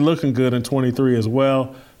you're going to be looking good in 23 as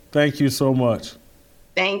well. Thank you so much.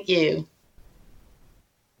 Thank you.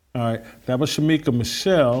 All right. That was Shamika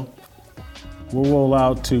Michelle. We'll roll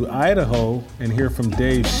out to Idaho and hear from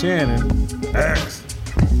Dave Shannon. X.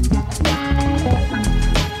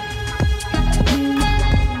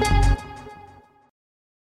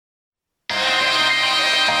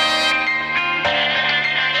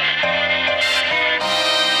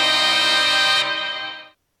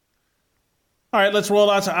 All right, let's roll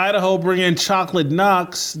out to Idaho, bring in Chocolate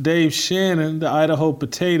Knox, Dave Shannon, the Idaho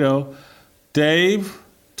Potato. Dave,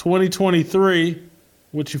 2023,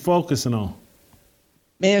 what you focusing on?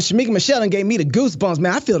 Man, Shamika Michelle gave me the goosebumps,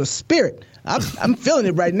 man. I feel the spirit. I'm feeling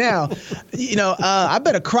it right now. I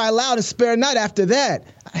better cry loud and spare not after that.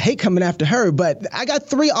 I hate coming after her, but I got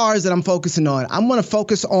 3 R's that I'm focusing on. I'm going to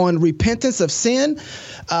focus on repentance of sin,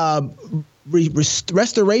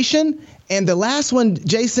 restoration, and the last one,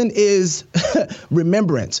 Jason, is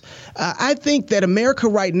remembrance. I think that America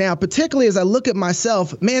right now, particularly as I look at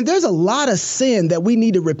myself, man, there's a lot of sin that we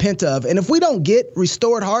need to repent of. And if we don't get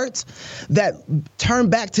restored hearts that turn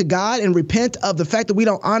back to God and repent of the fact that we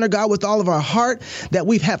don't honor God with all of our heart, that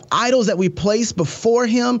we have idols that we place before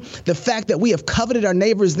him, the fact that we have coveted our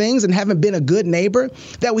neighbor's things and haven't been a good neighbor,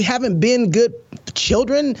 that we haven't been good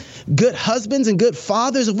children, good husbands, and good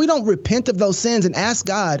fathers, if we don't repent of those sins and ask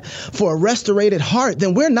God for a restorated heart,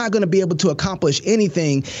 then we're not going to be able to accomplish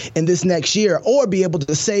anything in this next year or be able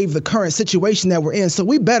to save the current situation that we're in. So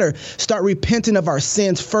we better start repenting of our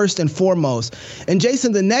sins first and foremost. And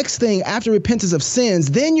Jason, the next thing after repentance of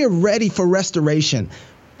sins, then you're ready for restoration.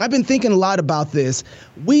 I've been thinking a lot about this.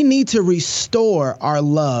 We need to restore our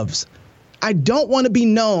loves. I don't want to be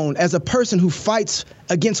known as a person who fights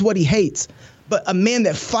against what he hates, but a man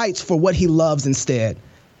that fights for what he loves instead.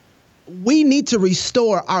 We need to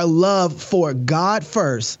restore our love for God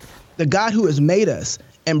first, the God who has made us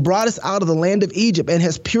and brought us out of the land of Egypt and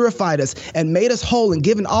has purified us and made us whole and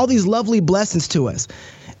given all these lovely blessings to us.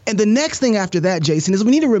 And the next thing after that, Jason, is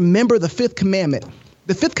we need to remember the 5th commandment.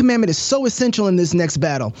 The 5th commandment is so essential in this next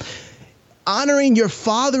battle. Honoring your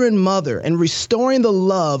father and mother and restoring the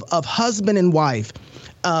love of husband and wife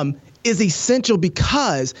is essential,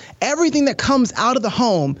 because everything that comes out of the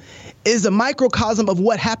home is a microcosm of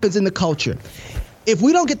what happens in the culture. If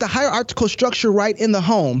we don't get the hierarchical structure right in the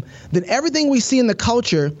home, then everything we see in the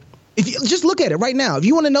culture, if you just look at it right now, if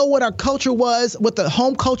you want to know what our culture was, what the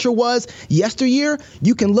home culture was yesteryear,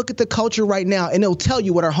 you can look at the culture right now and it'll tell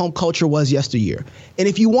you what our home culture was yesteryear. And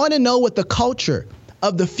if you want to know what the culture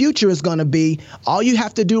of the future is going to be, all you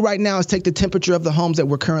have to do right now is take the temperature of the homes that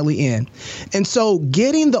we're currently in. And so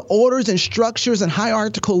getting the orders and structures and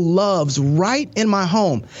hierarchical loves right in my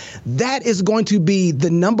home, that is going to be the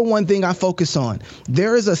number one thing I focus on.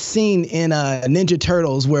 There is a scene in Ninja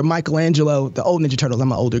Turtles where Michelangelo, the old Ninja Turtles,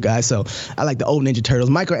 I'm an older guy, so I like the old Ninja Turtles.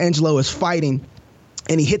 Michelangelo is fighting,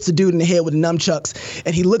 and he hits a dude in the head with the nunchucks,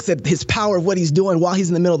 and he looks at his power of what he's doing while he's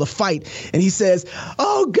in the middle of the fight, and he says,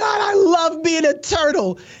 "Oh God, I love being a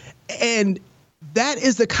turtle." And that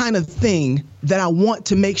is the kind of thing that I want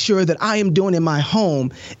to make sure that I am doing in my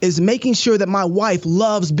home, is making sure that my wife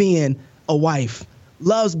loves being a wife,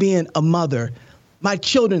 loves being a mother. My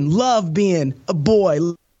children love being a boy,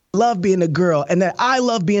 love being a girl, and that I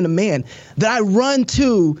love being a man, that I run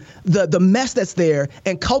to the mess that's there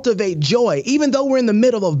and cultivate joy. Even though we're in the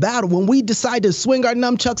middle of battle, when we decide to swing our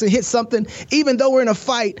nunchucks and hit something, even though we're in a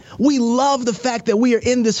fight, we love the fact that we are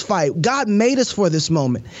in this fight. God made us for this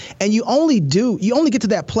moment. And you only get to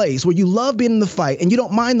that place where you love being in the fight and you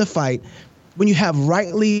don't mind the fight when you have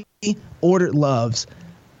rightly ordered loves.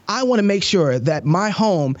 I want to make sure that my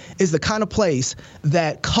home is the kind of place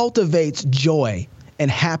that cultivates joy and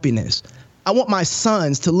happiness. I want my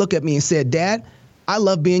sons to look at me and say, "Dad, I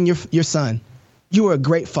love being your son. You are a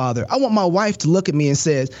great father." I want my wife to look at me and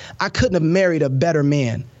say, "I couldn't have married a better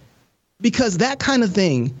man." Because that kind of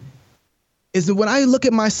thing is that when I look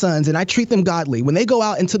at my sons and I treat them godly, when they go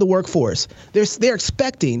out into the workforce, they're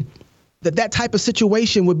expecting that type of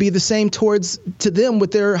situation would be the same to them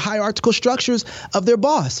with their hierarchical structures of their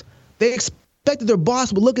boss. They expect that their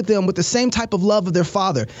boss would look at them with the same type of love of their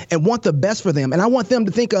father and want the best for them. And I want them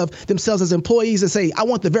to think of themselves as employees and say, "I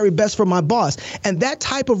want the very best for my boss." And that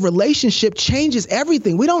type of relationship changes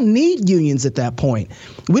everything. We don't need unions at that point.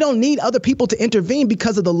 We don't need other people to intervene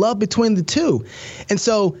because of the love between the two. And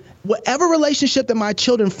so whatever relationship that my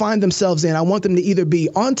children find themselves in, I want them to either be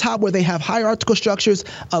on top where they have hierarchical structures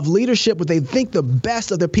of leadership, where they think the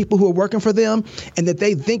best of the people who are working for them, and that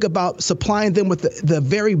they think about supplying them with the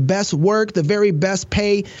very best work, the very best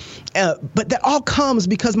pay. But that all comes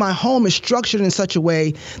because my home is structured in such a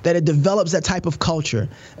way that it develops that type of culture.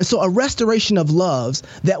 And so a restoration of loves,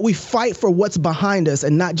 that we fight for what's behind us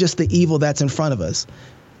and not just the evil that's in front of us.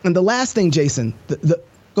 And the last thing, Jason,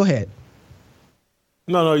 go ahead.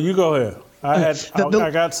 No, you go ahead. I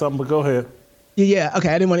got something, but go ahead. Yeah, okay,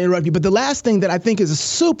 I didn't want to interrupt you. But the last thing that I think is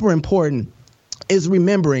super important is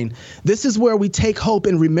remembering. This is where we take hope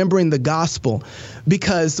in remembering the gospel.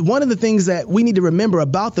 Because one of the things that we need to remember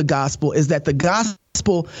about the gospel is that the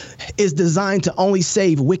gospel is designed to only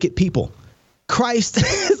save wicked people. Christ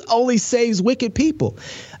only saves wicked people.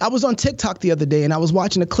 I was on TikTok the other day and I was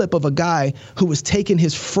watching a clip of a guy who was taking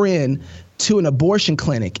his friend to an abortion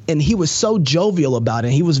clinic, and he was so jovial about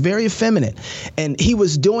it. He was very effeminate, and he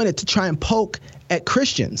was doing it to try and poke at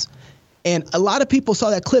Christians. And a lot of people saw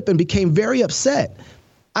that clip and became very upset.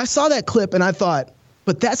 I saw that clip and I thought,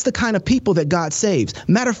 but that's the kind of people that God saves.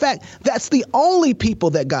 Matter of fact, that's the only people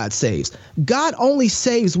that God saves. God only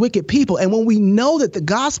saves wicked people. And when we know that the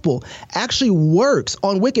gospel actually works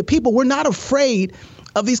on wicked people, we're not afraid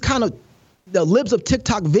of these kind of the libs of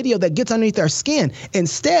TikTok video that gets underneath our skin.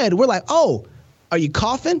 Instead, we're like, "Oh, are you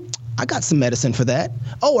coughing? I got some medicine for that.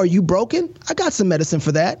 Oh, are you broken? I got some medicine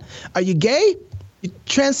for that. Are you gay? You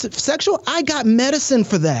transsexual? I got medicine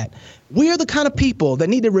for that." We are the kind of people that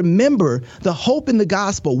need to remember the hope in the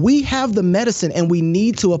gospel. We have the medicine and we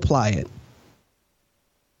need to apply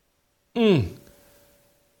it.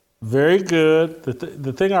 Very good.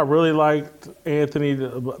 The thing I really liked, Anthony,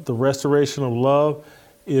 the restoration of love,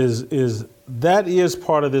 is that is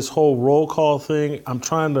part of this whole roll call thing. I'm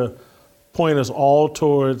trying to point us all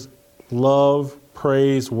towards love,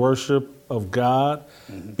 praise, worship of God,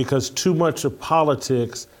 because too much of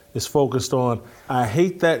politics is focused on, I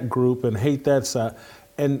hate that group and hate that side.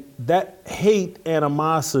 And that hate,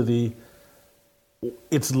 animosity,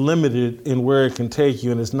 it's limited in where it can take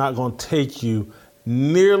you, and it's not going to take you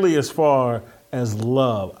nearly as far as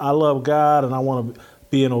love. I love God and I want to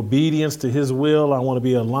be in obedience to his will. I want to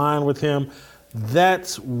be aligned with him.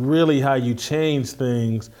 That's really how you change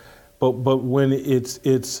things. But when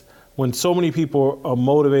when so many people are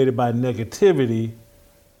motivated by negativity,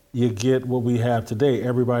 you get what we have today.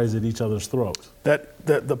 Everybody's at each other's throats.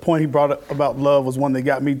 The point he brought up about love was one that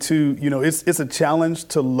got me too. You know, it's a challenge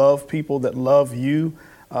to love people that love you.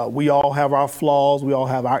 We all have our flaws. We all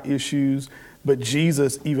have our issues. But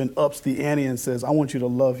Jesus even ups the ante and says, "I want you to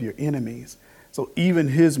love your enemies." So even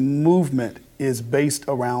his movement is based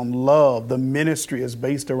around love. The ministry is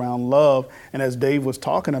based around love. And as Dave was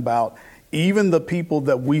talking about, even the people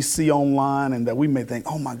that we see online and that we may think,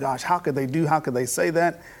 "Oh my gosh, how could they say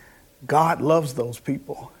that?" God loves those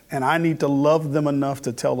people. And I need to love them enough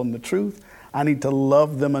to tell them the truth. I need to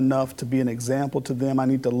love them enough to be an example to them. I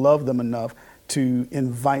need to love them enough to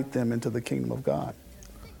invite them into the kingdom of God.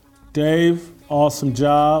 Dave, awesome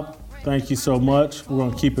job. Thank you so much. We're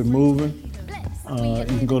going to keep it moving. You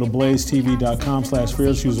can go to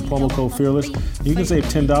blazetv.com/fearless. Use the promo code fearless. You can save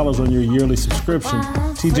 $10 on your yearly subscription.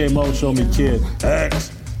 TJ Mo, Show Me Kid.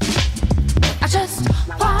 X. I just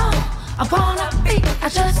wanna be. I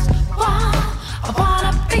just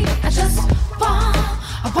wanna be. I just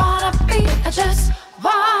wanna be. I just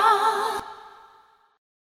want.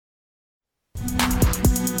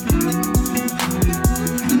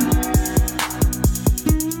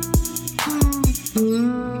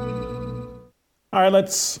 All right,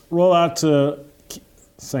 let's roll out to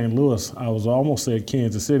St. Louis. I was almost at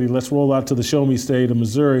Kansas City. Let's roll out to the Show Me State of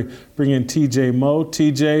Missouri. Bring in TJ Mo.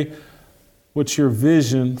 TJ, what's your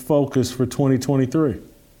vision focus for 2023?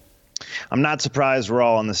 I'm not surprised we're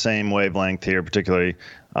all on the same wavelength here, particularly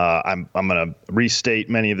I'm going to restate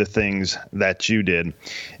many of the things that you did.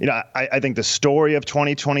 You know, I think the story of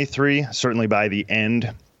 2023, certainly by the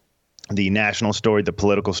end, the national story, the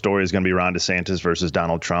political story is going to be Ron DeSantis versus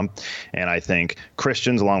Donald Trump. And I think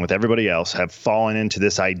Christians, along with everybody else, have fallen into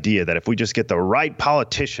this idea that if we just get the right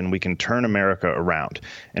politician, we can turn America around.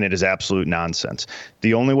 And it is absolute nonsense.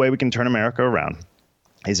 The only way we can turn America around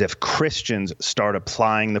is if Christians start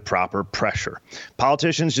applying the proper pressure.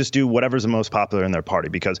 Politicians just do whatever's the most popular in their party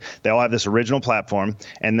because they all have this original platform,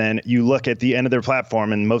 and then you look at the end of their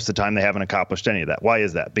platform, and most of the time they haven't accomplished any of that. Why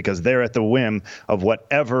is that? Because they're at the whim of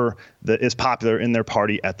whatever is popular in their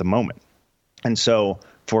party at the moment. And so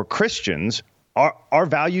for Christians, our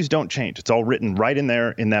values don't change. It's all written right in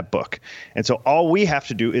there in that book. And so all we have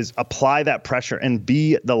to do is apply that pressure and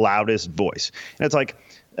be the loudest voice. And it's like,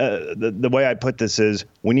 the way I put this is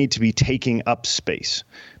we need to be taking up space,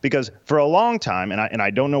 because for a long time, and I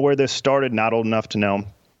don't know where this started, not old enough to know,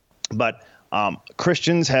 but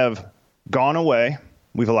Christians have gone away.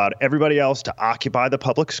 We've allowed everybody else to occupy the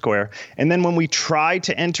public square. And then when we try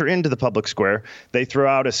to enter into the public square, they throw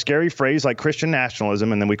out a scary phrase like Christian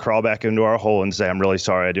nationalism, and then we crawl back into our hole and say, I'm really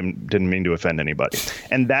sorry, I didn't mean to offend anybody.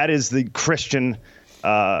 And that is the Christian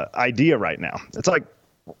idea right now. It's like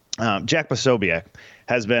Jack Posobiec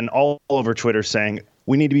has been all over Twitter saying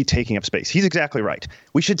we need to be taking up space. He's exactly right.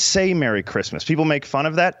 We should say Merry Christmas. People make fun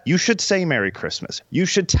of that. You should say Merry Christmas. You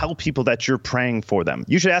should tell people that you're praying for them.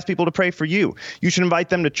 You should ask people to pray for you. You should invite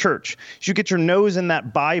them to church. You should get your nose in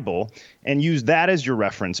that Bible and use that as your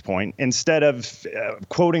reference point instead of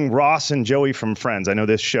quoting Ross and Joey from Friends. I know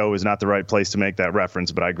this show is not the right place to make that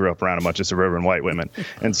reference, but I grew up around a bunch of suburban white women.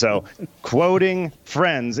 And so quoting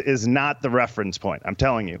Friends is not the reference point. I'm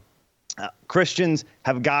telling you. Christians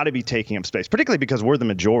have got to be taking up space, particularly because we're the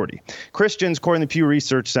majority. Christians, according to the Pew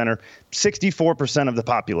Research Center, 64% of the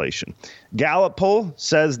population. Gallup poll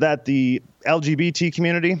says that the LGBT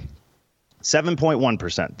community,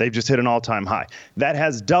 7.1%. They've just hit an all-time high. That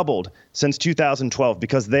has doubled since 2012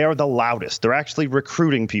 because they are the loudest. They're actually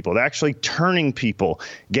recruiting people. They're actually turning people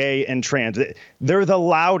gay and trans. They're the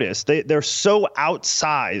loudest. They're so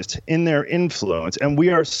outsized in their influence, and we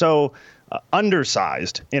are so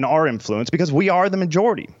undersized in our influence because we are the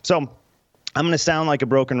majority. So I'm going to sound like a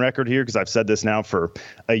broken record here because I've said this now for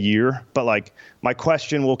a year, but like my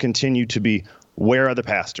question will continue to be, where are the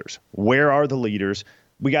pastors? Where are the leaders?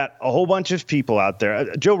 We got a whole bunch of people out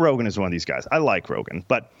there. Joe Rogan is one of these guys. I like Rogan,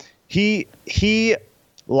 but he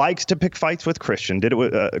likes to pick fights with Christians. Did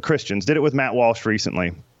it with Matt Walsh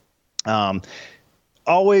recently.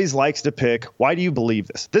 Always likes to pick, why do you believe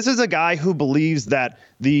this? This is a guy who believes that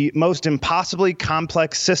the most impossibly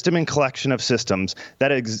complex system and collection of systems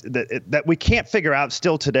that we can't figure out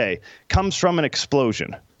still today comes from an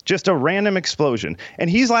explosion, just a random explosion. And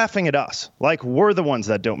he's laughing at us like we're the ones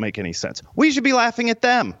that don't make any sense. We should be laughing at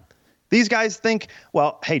them. These guys think,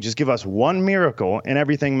 well, hey, just give us one miracle and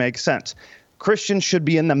everything makes sense. Christians should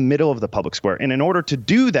be in the middle of the public square. And in order to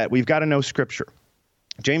do that, we've got to know Scripture.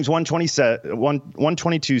 James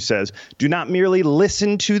 1:22 says, do not merely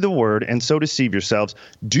listen to the word and so deceive yourselves.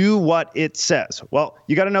 Do what it says. Well,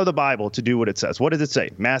 you got to know the Bible to do what it says. What does it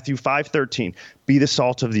say? Matthew 5:13, be the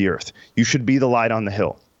salt of the earth. You should be the light on the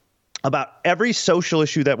hill. About every social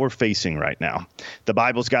issue that we're facing right now, the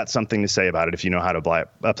Bible's got something to say about it if you know how to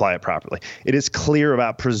apply it properly. It is clear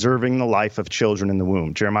about preserving the life of children in the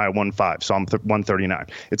womb, Jeremiah 1:5, Psalm 139.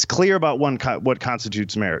 It's clear about what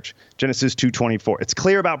constitutes marriage, Genesis 2:24. It's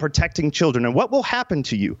clear about protecting children and what will happen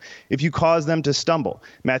to you if you cause them to stumble,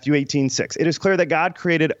 Matthew 18:6. It is clear that God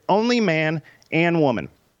created only man and woman,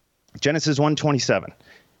 Genesis 1:27.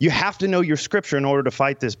 You have to know your scripture in order to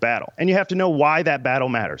fight this battle. And you have to know why that battle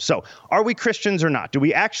matters. So are we Christians or not? Do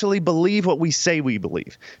we actually believe what we say we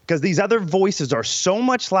believe? Because these other voices are so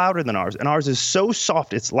much louder than ours, and ours is so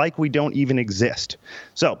soft, it's like we don't even exist.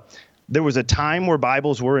 So there was a time where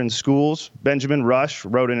Bibles were in schools. Benjamin Rush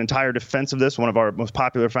wrote an entire defense of this, one of our most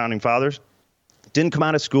popular founding fathers. Didn't come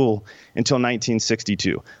out of school until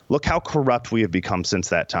 1962. Look how corrupt we have become since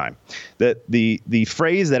that time. The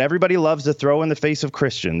phrase that everybody loves to throw in the face of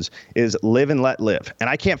Christians is live and let live. And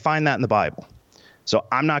I can't find that in the Bible. So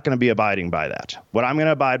I'm not going to be abiding by that. What I'm going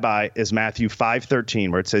to abide by is Matthew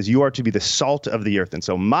 5:13, where it says, you are to be the salt of the earth. And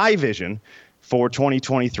so my vision for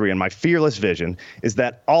 2023 and my fearless vision is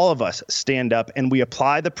that all of us stand up and we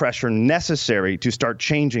apply the pressure necessary to start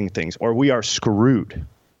changing things, or we are screwed.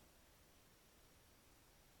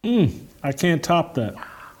 I can't top that.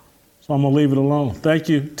 So I'm going to leave it alone. Thank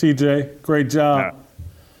you, TJ. Great job.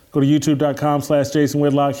 Go to youtube.com/Jason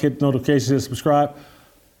Whitlock. Hit notifications and subscribe.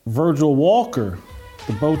 Virgil Walker,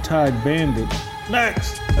 the bow-tied bandit.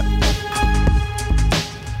 Next.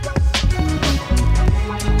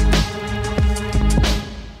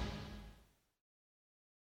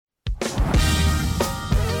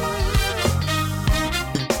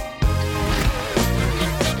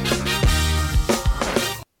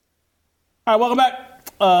 All right, welcome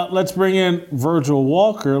back. Let's bring in Virgil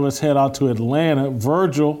Walker. Let's head out to Atlanta.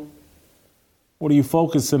 Virgil, what are you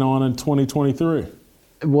focusing on in 2023?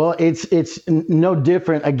 Well, it's no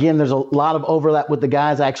different. Again, there's a lot of overlap with the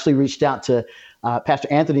guys. I actually reached out to Pastor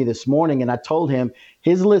Anthony this morning, and I told him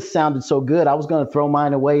his list sounded so good, I was going to throw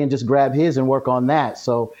mine away and just grab his and work on that.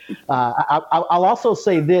 So I'll also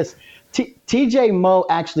say this. TJ Moe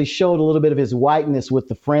actually showed a little bit of his whiteness with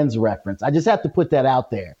the Friends reference. I just have to put that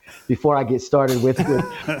out there before I get started with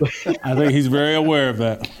I think he's very aware of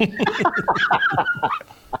that.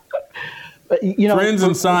 But, Friends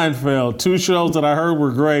and Seinfeld, two shows that I heard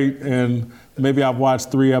were great, and maybe I've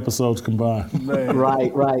watched 3 episodes combined.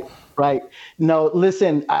 Right. No,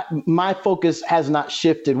 listen, my focus has not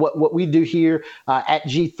shifted. What we do here at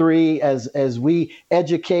G3 as we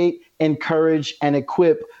educate, encourage, and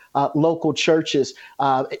equip local churches.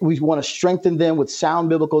 We want to strengthen them with sound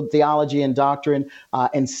biblical theology and doctrine,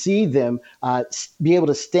 and see them be able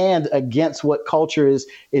to stand against what culture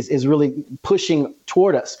is really pushing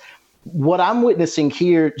toward us. What I'm witnessing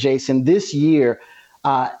here, Jason, this year,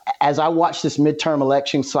 as I watched this midterm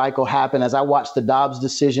election cycle happen, as I watched the Dobbs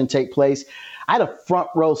decision take place, I had a front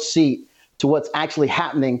row seat to what's actually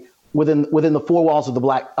happening within the 4 walls of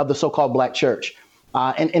the so-called black church.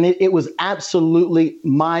 And it was absolutely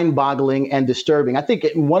mind-boggling and disturbing. I think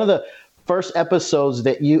one of the first episodes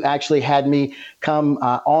that you actually had me come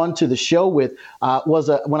on to the show with was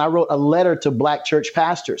when I wrote a letter to black church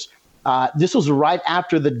pastors. This was right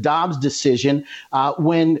after the Dobbs decision,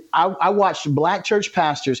 when I watched black church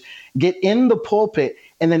pastors get in the pulpit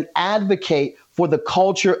and then advocate for the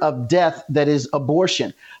culture of death that is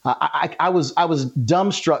abortion. I was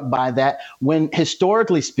dumbstruck by that when,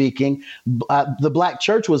 historically speaking, the black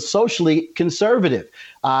church was socially conservative.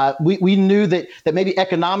 We knew that maybe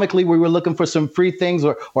economically we were looking for some free things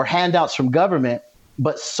or handouts from government.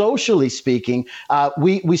 But socially speaking,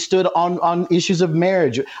 we stood on issues of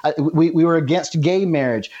marriage. We were against gay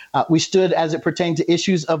marriage. We stood as it pertained to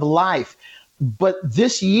issues of life. But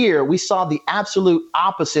this year, we saw the absolute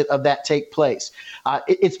opposite of that take place.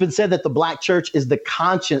 It's been said that the black church is the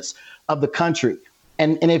conscience of the country.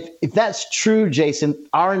 And if that's true, Jason,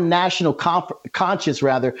 our national conscience,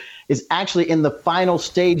 is actually in the final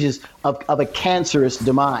stages of a cancerous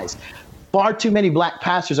demise. Far too many black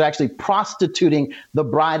pastors are actually prostituting the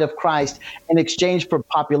bride of Christ in exchange for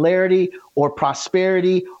popularity or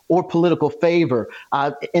prosperity or political favor.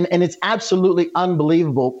 And it's absolutely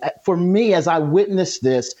unbelievable. For me, as I witness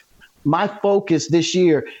this, my focus this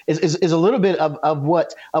year is a little bit of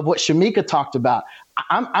what Shamika talked about.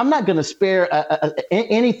 I'm not going to spare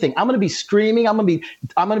anything. I'm going to be screaming. I'm going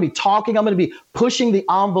to be talking. I'm going to be pushing the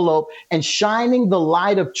envelope and shining the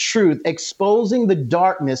light of truth, exposing the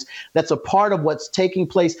darkness that's a part of what's taking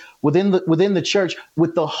place within the church,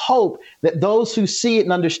 with the hope that those who see it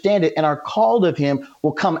and understand it and are called of Him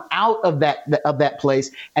will come out of that place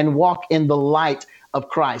and walk in the light of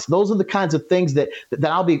Christ. Those are the kinds of things that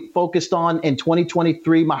I'll be focused on in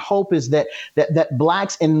 2023. My hope is that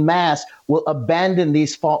blacks en masse will abandon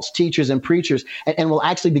these false teachers and preachers and will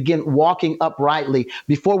actually begin walking uprightly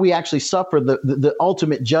before we actually suffer the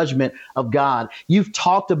ultimate judgment of God. You've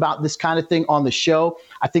talked about this kind of thing on the show.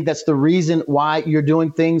 I think that's the reason why you're doing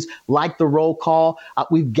things like the roll call.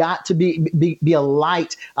 We've got to be a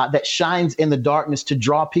light that shines in the darkness to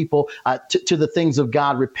draw people to the things of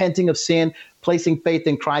God, repenting of sin, placing faith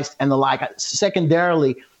in Christ and the like.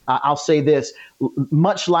 Secondarily, I'll say this,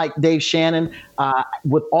 much like Dave Shannon,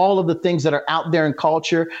 with all of the things that are out there in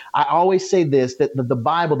culture, I always say this, that the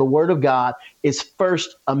Bible, the Word of God, is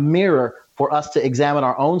first a mirror for us to examine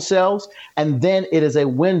our own selves, and then it is a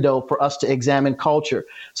window for us to examine culture.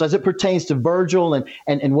 So as it pertains to Virgil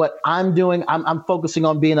and what I'm doing, I'm focusing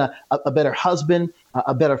on being a better husband,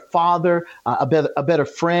 a better father, a better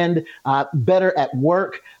friend, better at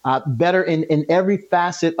work, better in every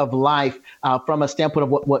facet of life from a standpoint of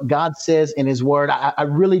what God says in his word. I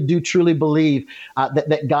really do truly believe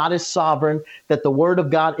that God is sovereign, that the word of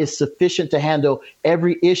God is sufficient to handle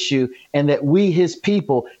every issue, and that we, his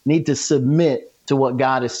people, need to submit to what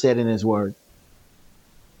God has said in his word.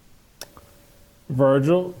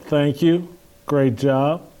 Virgil, thank you. Great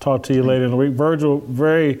job. Talk to you later in the week. Virgil,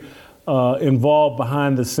 very involved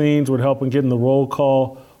behind the scenes with helping getting the roll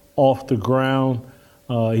call off the ground.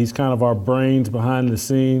 He's kind of our brains behind the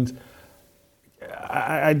scenes.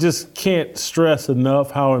 I just can't stress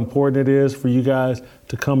enough how important it is for you guys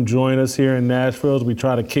to come join us here in Nashville as we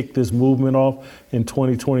try to kick this movement off in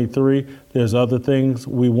 2023. There's other things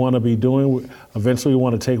we want to be doing. Eventually, we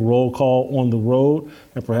want to take roll call on the road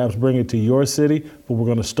and perhaps bring it to your city. But we're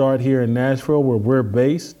going to start here in Nashville where we're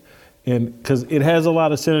based. And because it has a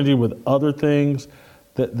lot of synergy with other things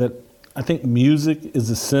that I think music is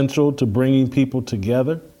essential to bringing people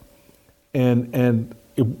together. And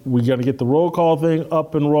we got to get the roll call thing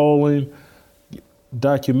up and rolling,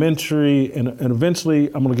 documentary, and eventually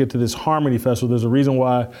I'm going to get to this Harmony Festival. There's a reason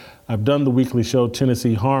why I've done the weekly show,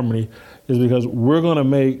 Tennessee Harmony, is because we're going to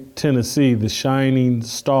make Tennessee the shining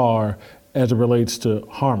star as it relates to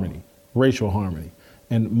harmony, racial harmony,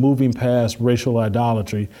 and moving past racial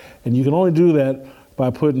idolatry. And you can only do that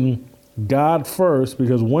by putting God first,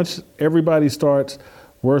 because once everybody starts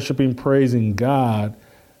worshiping, praising God,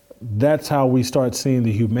 that's how we start seeing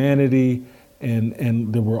the humanity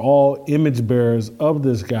and that we're all image bearers of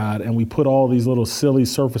this God, and we put all these little silly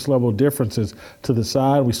surface level differences to the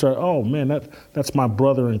side. We start, oh man, that's my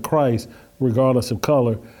brother in Christ, regardless of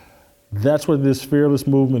color. That's where this fearless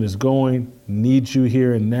movement is going. Need you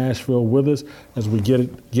here in Nashville with us as we get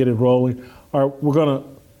it rolling. All right, we're gonna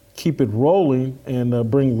keep it rolling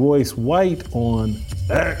and bring Royce White on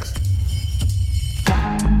next.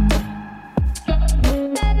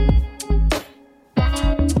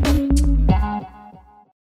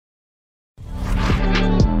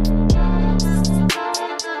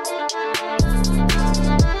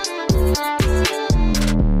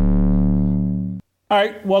 All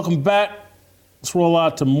right, welcome back. Let's roll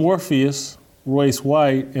out to Morpheus, Royce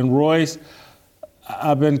White. And Royce,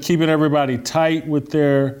 I've been keeping everybody tight with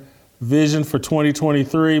their vision for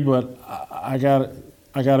 2023, but I got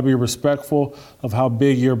to be respectful of how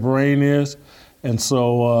big your brain is. And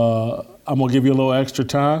so I'm going to give you a little extra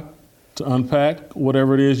time to unpack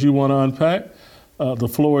whatever it is you want to unpack. The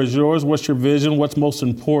floor is yours. What's your vision? What's most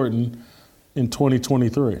important in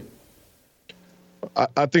 2023?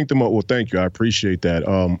 I think well, thank you. I appreciate that.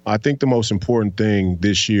 I think the most important thing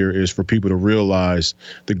this year is for people to realize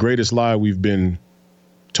the greatest lie we've been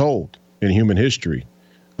told in human history,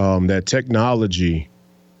 that technology,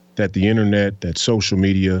 that the internet, that social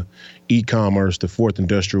media, e-commerce, the fourth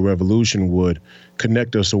industrial revolution would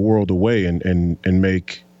connect us a world away and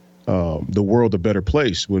make the world a better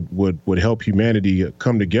place, would help humanity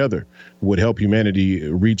come together, would help humanity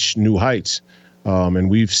reach new heights. And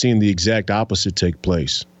we've seen the exact opposite take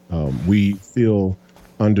place. We feel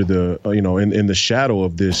under the, in the shadow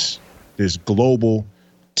of this global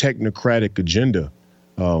technocratic agenda.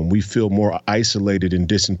 We feel more isolated and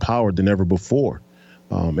disempowered than ever before.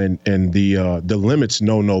 And the limits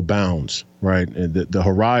know no bounds, right? And the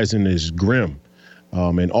horizon is grim.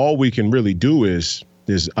 And all we can really do is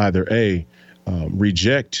either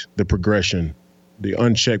reject the progression, the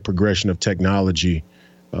unchecked progression of technology,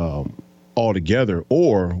 altogether,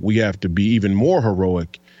 or we have to be even more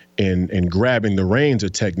heroic in grabbing the reins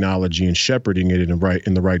of technology and shepherding it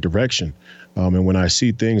in the right direction. And when I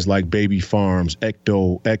see things like baby farms,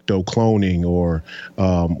 ecto cloning, or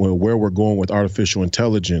where we're going with artificial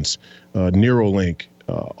intelligence, Neuralink,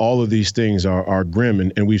 all of these things are grim,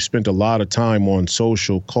 and we've spent a lot of time on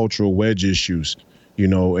social, cultural wedge issues.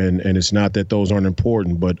 And it's not that those aren't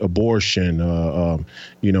important, but abortion, the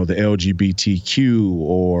LGBTQ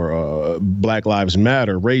or Black Lives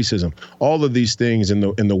Matter, racism, all of these things in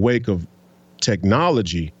the wake of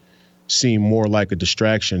technology seem more like a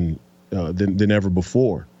distraction than ever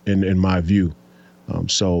before, in my view.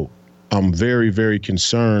 So I'm very, very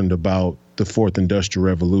concerned about the fourth industrial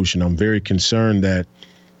revolution. I'm very concerned that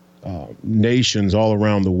nations all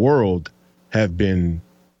around the world have been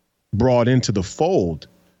brought into the fold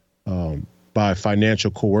by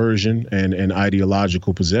financial coercion and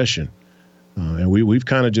ideological possession. And we've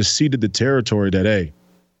kind of just ceded the territory that, hey,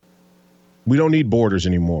 we don't need borders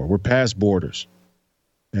anymore. We're past borders.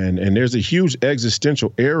 And there's a huge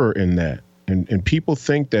existential error in that. And people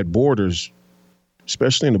think that borders,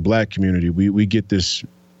 especially in the black community, we get this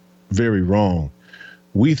very wrong.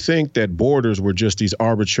 We think that borders were just these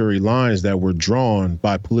arbitrary lines that were drawn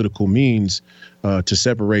by political means to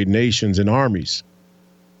separate nations and armies.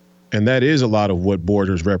 And that is a lot of what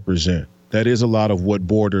borders represent. That is a lot of what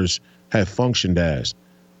borders have functioned as.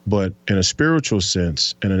 But in a spiritual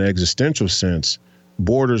sense and an existential sense,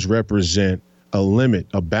 borders represent a limit,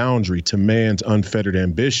 a boundary to man's unfettered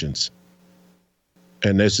ambitions.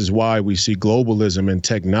 And this is why we see globalism and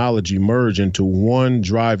technology merge into one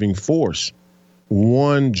driving force,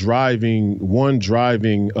 one driving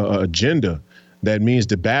agenda that means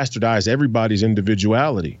to bastardize everybody's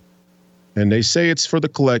individuality. And they say it's for the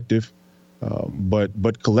collective,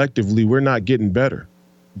 but collectively we're not getting better.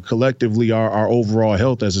 Collectively, our overall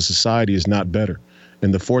health as a society is not better.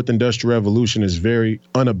 And the Fourth Industrial Revolution is very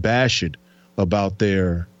unabashed about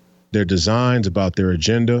their designs, about their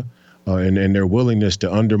agenda, and their willingness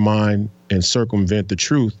to undermine and circumvent the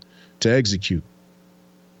truth to execute.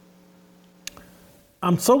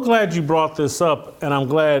 I'm so glad you brought this up, and I'm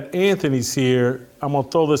glad Anthony's here. I'm going to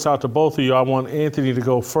throw this out to both of you. I want Anthony to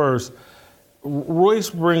go first. Royce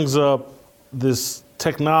brings up this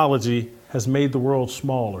technology has made the world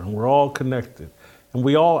smaller, and we're all connected. And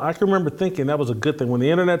I can remember thinking that was a good thing. When the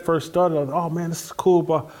internet first started, I was, oh man, this is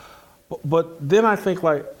cool. But then I think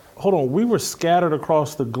like, hold on, we were scattered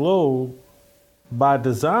across the globe by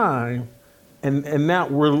design, and now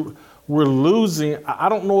we're losing. I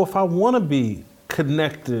don't know if I want to be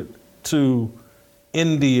connected to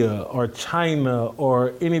India or China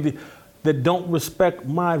or anything that don't respect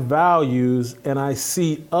my values, and I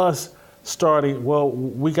see us starting, well,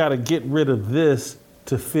 we got to get rid of this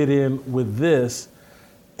to fit in with this.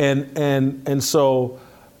 And so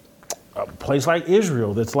a place like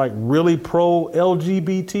Israel that's like really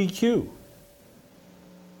pro-LGBTQ,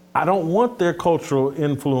 I don't want their cultural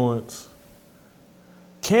influence.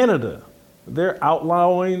 Canada, they're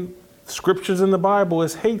outlawing scriptures in the Bible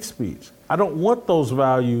as hate speech. I don't want those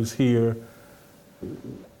values here.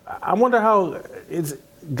 I wonder how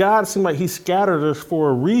God seemed like he scattered us for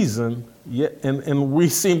a reason, yet, and we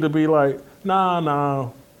seem to be like, nah,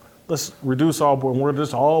 let's reduce all, we're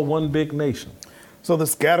just all one big nation. So the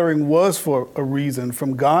scattering was for a reason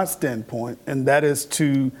from God's standpoint, and that is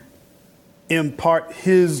to impart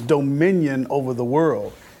his dominion over the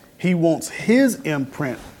world. He wants his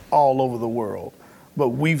imprint all over the world. But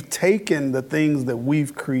we've taken the things that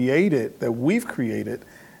we've created,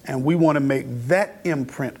 and we want to make that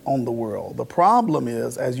imprint on the world. The problem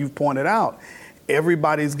is, as you've pointed out,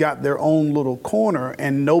 everybody's got their own little corner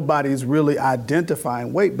and nobody's really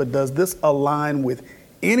identifying, wait, but does this align with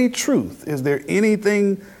any truth? Is there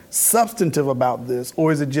anything substantive about this,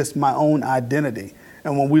 or is it just my own identity?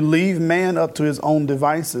 And when we leave man up to his own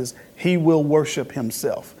devices, he will worship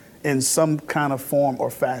himself in some kind of form or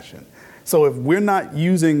fashion. So if we're not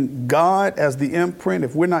using God as the imprint,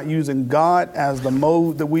 if we're not using God as the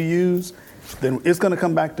mode that we use, then it's going to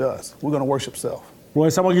come back to us. We're going to worship self.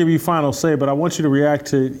 Royce, I'm going to give you a final say, but I want you to react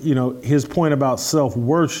to, his point about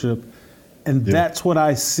self-worship. And that's what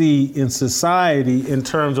I see in society in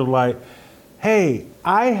terms of like, hey,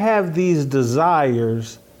 I have these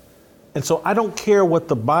desires, and so I don't care what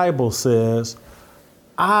the Bible says.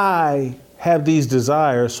 I have these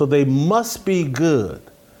desires, so they must be good.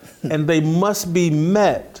 And they must be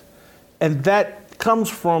met. And that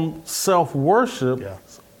comes from self-worship. Yeah.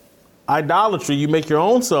 Idolatry, you make your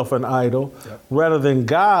own self an idol rather than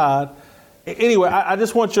God. Anyway, I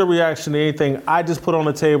just want your reaction to anything I just put on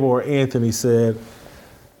the table or Anthony said.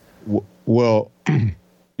 Well, if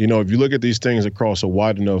you look at these things across a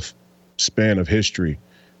wide enough span of history,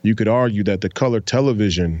 you could argue that the color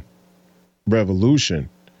television revolution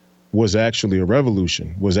was actually a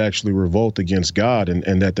revolution, was actually revolt against God,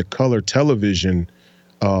 and that the color television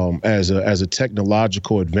as a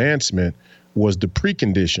technological advancement was the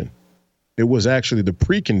precondition. It was actually the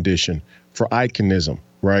precondition for iconism,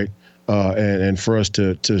 right? And for us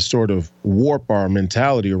to sort of warp our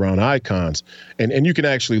mentality around icons. And you can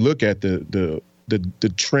actually look at the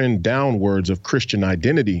trend downwards of Christian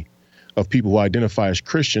identity of people who identify as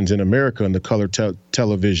Christians in America, and the color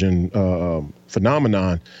television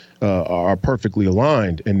phenomenon are perfectly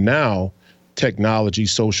aligned. And now technology,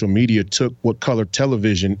 social media took what color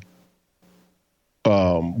television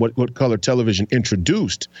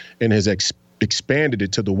introduced and has expanded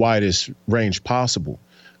it to the widest range possible.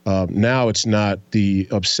 Now it's not the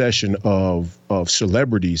obsession of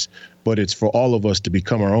celebrities, but it's for all of us to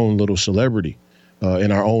become our own little celebrity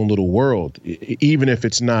in our own little world, even if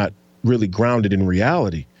it's not really grounded in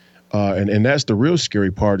reality. And that's the real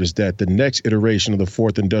scary part, is that the next iteration of the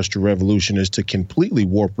fourth industrial revolution is to completely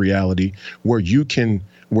warp reality, where you can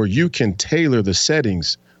tailor the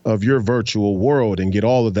settings of your virtual world and get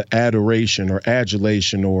all of the adoration or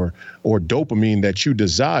adulation or dopamine that you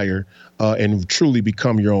desire, and truly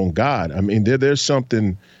become your own God. I mean, there's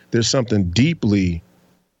something deeply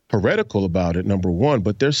heretical about it, number one,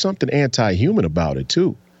 but there's something anti-human about it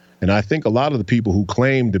too. And I think a lot of the people who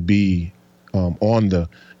claim to be on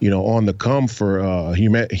the come for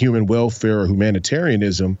human welfare or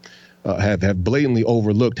humanitarianism have blatantly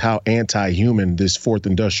overlooked how anti-human this fourth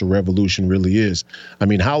industrial revolution really is. I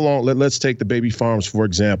mean, how long? Let's take the baby farms, for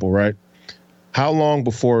example, right? How long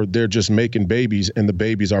before they're just making babies and the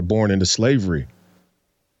babies are born into slavery?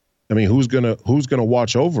 I mean, who's gonna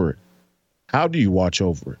watch over it? How do you watch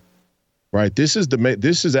over it? Right? This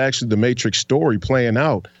is actually the Matrix story playing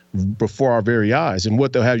out before our very eyes. And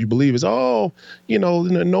what they'll have you believe is,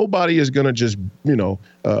 nobody is going to just,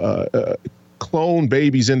 clone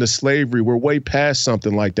babies into slavery. We're way past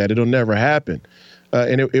something like that. It'll never happen.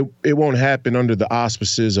 And it won't happen under the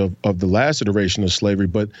auspices of the last iteration of slavery,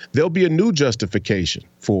 but there'll be a new justification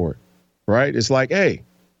for it, right? It's like, hey,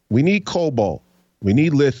 we need cobalt. We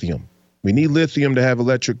need lithium. We need lithium to have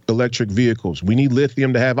electric vehicles. We need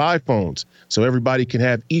lithium to have iPhones so everybody can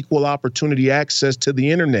have equal opportunity access to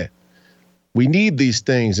the internet. We need these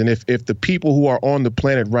things. And if the people who are on the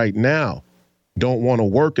planet right now don't want to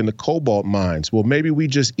work in the cobalt mines, well, maybe we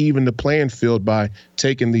just even the playing field by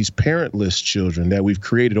taking these parentless children that we've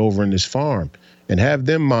created over in this farm and have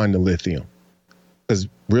them mine the lithium. Because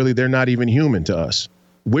really, they're not even human to us.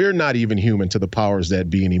 We're not even human to the powers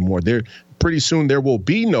that be anymore. Pretty soon there will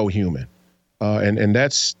be no human. And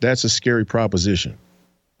that's a scary proposition.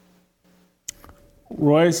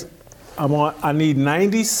 Royce, I need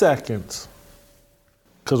 90 seconds,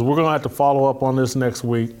 because we're going to have to follow up on this next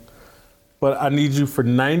week. But I need you for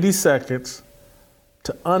 90 seconds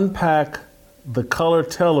to unpack the color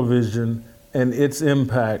television and its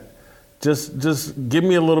impact. Just give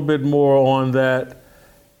me a little bit more on that,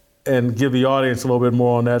 and give the audience a little bit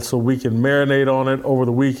more on that, so we can marinate on it over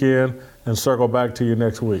the weekend and circle back to you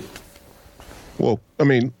next week. Well, I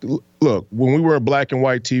mean, look, when we were in black and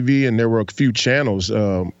white TV and there were a few channels,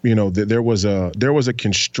 there was a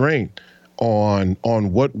constraint on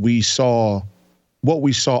what we saw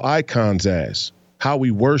icons as, how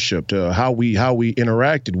we worshipped, how we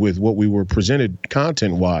interacted with what we were presented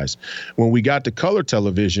content-wise. When we got to color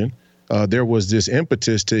television, there was this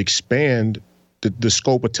impetus to expand the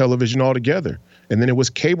scope of television altogether. And then it was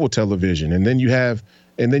cable television. And then you have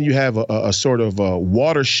a sort of a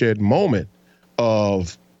watershed moment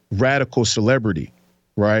of radical celebrity,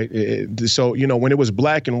 right? So, when it was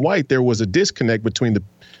black and white, there was a disconnect between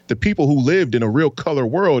the people who lived in a real color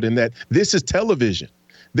world, and that this is television.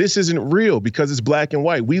 This isn't real because it's black and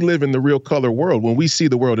white. We live in the real color world. When we see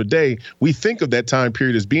the world today, we think of that time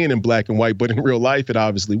period as being in black and white, but in real life, it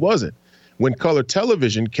obviously wasn't. When color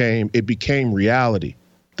television came, it became reality.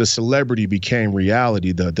 The celebrity became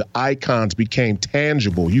reality. The icons became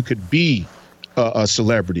tangible. You could be a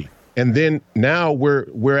celebrity. And then now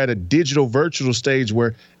we're at a digital virtual stage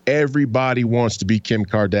where everybody wants to be Kim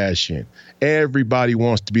Kardashian. Everybody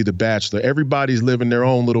wants to be The Bachelor. Everybody's living their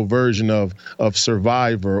own little version of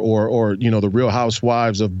Survivor or the Real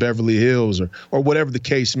Housewives of Beverly Hills or whatever the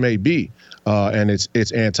case may be. And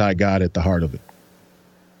it's anti-God at the heart of it.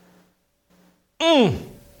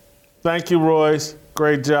 Thank you, Royce.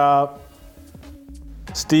 Great job.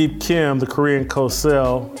 Steve Kim, the Korean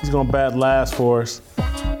Cosell, he's going to bat last for us.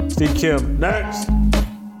 Steve Kim, next.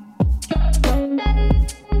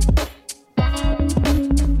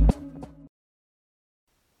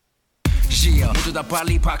 모두 다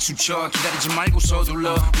빨리 박수 쳐 기다리지 말고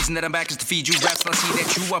서둘러 Reason that I'm back is to feed you raps I see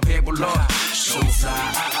that you are 배불러 So fly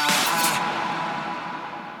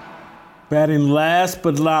Batting last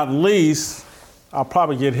but not least, I'll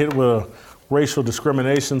probably get hit with a racial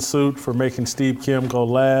discrimination suit for making Steve Kim go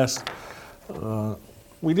last.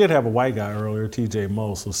 We did have a white guy earlier, TJ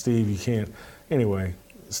Moe, so Steve, you can't. Anyway,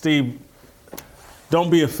 Steve, don't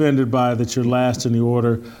be offended by that you're last in the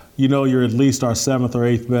order. You know you're at least our 7th or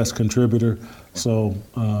 8th best contributor. So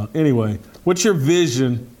anyway, what's your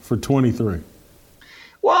vision for 23?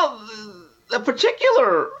 Well, the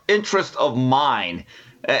particular interest of mine,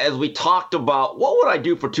 as we talked about, what would I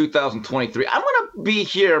do for 2023? I'm going to be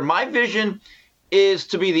here. My vision is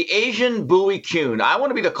to be the Asian Bowie Kuhn. I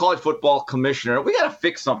want to be the college football commissioner. We got to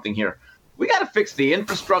fix something here. We got to fix the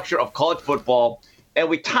infrastructure of college football, and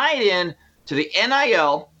we tie it in to the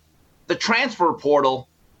NIL, the transfer portal,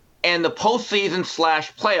 and the postseason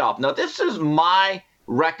 / playoff. Now, this is my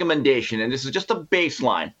recommendation, and this is just a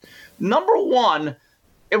baseline. Number one,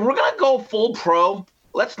 if we're going to go full pro,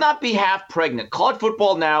 let's not be half pregnant. College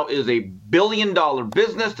football now is a billion-dollar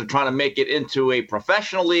business. They're trying to make it into a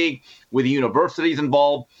professional league with universities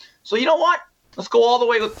involved. So you know what? Let's go all the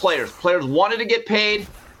way with players. Players wanted to get paid.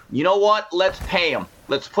 You know what? Let's pay them.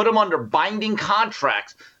 Let's put them under binding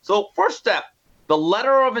contracts. So first step, the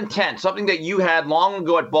letter of intent, something that you had long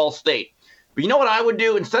ago at Ball State. But you know what I would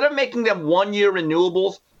do? Instead of making them 1-year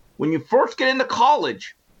renewables, when you first get into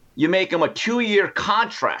college, you make them a 2-year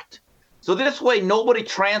contract. So this way, nobody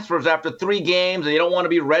transfers after 3 games and they don't want to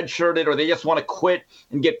be redshirted or they just want to quit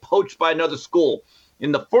and get poached by another school.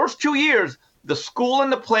 In the first 2 years, the school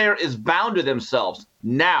and the player is bound to themselves.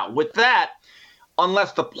 Now, with that,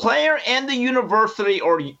 unless the player and the university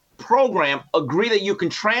or program agree that you can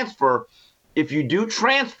transfer, if you do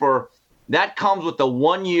transfer, that comes with a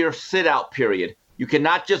 1-year sit-out period. You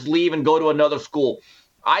cannot just leave and go to another school.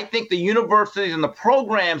 I think the universities and the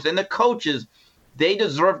programs and the coaches, they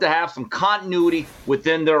deserve to have some continuity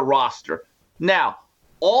within their roster. Now,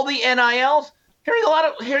 all the NILs,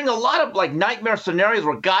 hearing a lot of like nightmare scenarios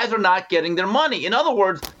where guys are not getting their money. In other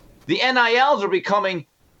words, the NILs are becoming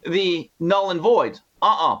the null and voids.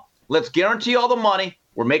 Let's guarantee all the money.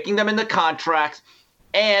 We're making them into contracts.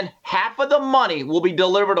 And half of the money will be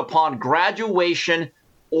delivered upon graduation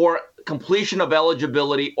or completion of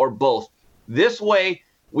eligibility or both. This way,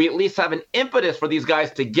 we at least have an impetus for these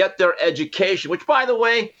guys to get their education, which, by the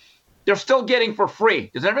way, they're still getting for free.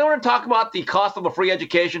 Does everyone talk about the cost of a free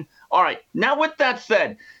education? All right. Now, with that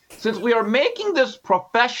said, since we are making this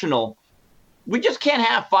professional, we just can't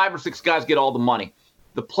have 5 or 6 guys get all the money.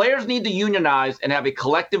 The players need to unionize and have a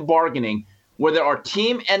collective bargaining where there are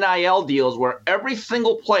team NIL deals where every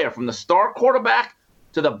single player, from the star quarterback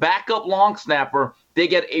to the backup long snapper, they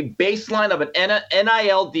get a baseline of an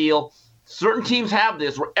NIL deal. Certain teams have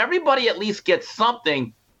this where everybody at least gets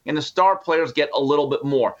something and the star players get a little bit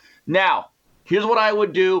more. Now, here's what I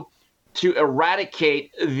would do to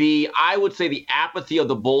eradicate the apathy of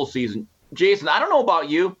the bowl season. Jason, I don't know about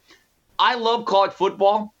you. I love college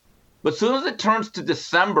football. But as soon as it turns to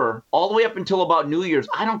December, all the way up until about New Year's,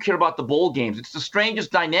 I don't care about the bowl games. It's the strangest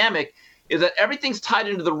dynamic is that everything's tied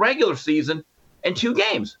into the regular season and 2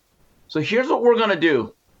 games. So here's what we're going to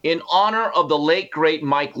do in honor of the late, great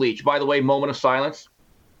Mike Leach. By the way, moment of silence.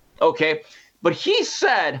 Okay. But he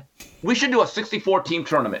said we should do a 64-team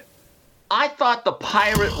tournament. I thought the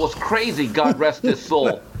Pirate was crazy, God rest his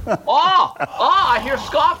soul. I hear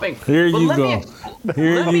scoffing. Here you go. Let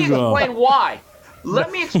me explain why.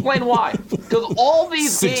 Let me explain why. Because all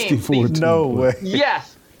these games. No way.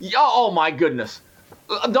 Yes. Oh, my goodness.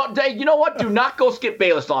 You know what? Do not go Skip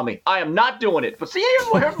Bayless on me. I am not doing it. But see,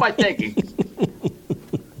 here's my thinking.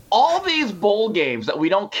 All these bowl games that we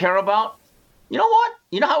don't care about, you know what?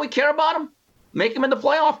 You know how we care about them? Make them into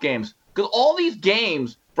playoff games. Because all these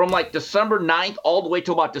games from like December 9th all the way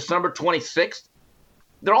to about December 26th,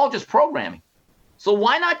 they're all just programming. So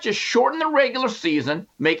why not just shorten the regular season,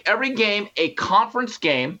 make every game a conference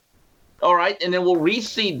game, all right, and then we'll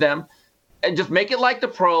reseed them and just make it like the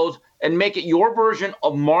pros and make it your version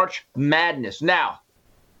of March Madness. Now,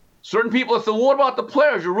 certain people have said, well, what about the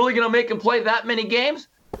players? You're really going to make them play that many games?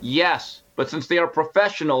 Yes, but since they are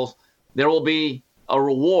professionals, there will be a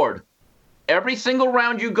reward. Every single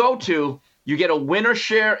round you go to, you get a winner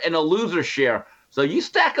share and a loser share. So you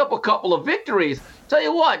stack up a couple of victories, tell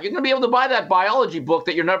you what, you're going to be able to buy that biology book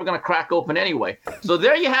that you're never going to crack open anyway. So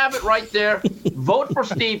there you have it right there. Vote for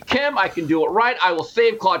Steve Kim. I can do it right. I will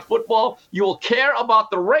save college football. You will care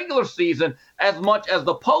about the regular season as much as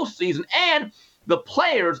the postseason. And the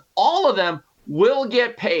players, all of them, will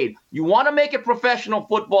get paid. You want to make it professional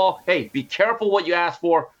football, hey, be careful what you ask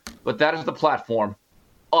for, but that is the platform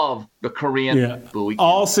of the Korean Bowie.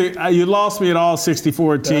 You lost me at all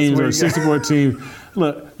 64 teams or 64 teams.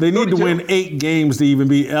 Look, they need to win 8 games to even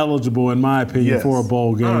be eligible, in my opinion, for a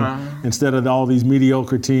bowl game instead of all these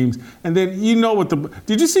mediocre teams. And then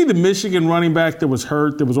did you see the Michigan running back that was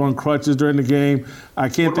hurt, that was on crutches during the game? I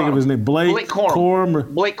can't think of his name. Blake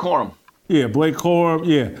Corum. Blake Corum. Yeah, Blake Corum.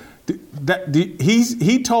 Yeah.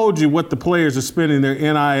 He told you what the players are spending their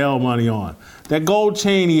NIL money on. That gold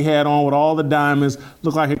chain he had on with all the diamonds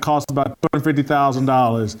looked like it cost about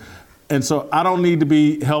 $250,000. And so I don't need to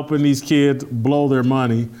be helping these kids blow their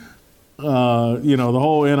money. The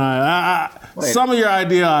whole NIL. Some of your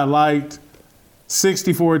idea I liked.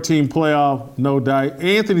 64-team playoff, no doubt.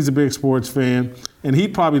 Anthony's a big sports fan, and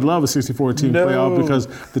he'd probably love a 64-team playoff because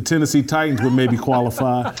the Tennessee Titans would maybe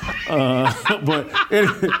qualify. But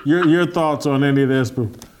your thoughts on any of this?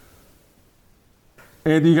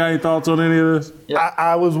 Anthony, you got any thoughts on any of this? Yeah.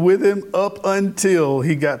 I was with him up until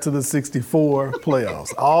he got to the 64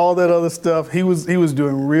 playoffs. All that other stuff, he was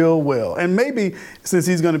doing real well. And maybe since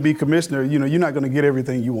he's going to be commissioner, you're not going to get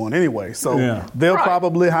everything you want anyway. So they'll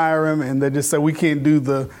probably hire him, and they just say we can't do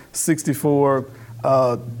the 64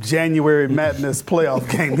 January Madness playoff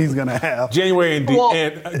game he's going to have. January and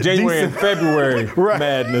February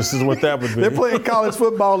Madness is what that would be. They're playing college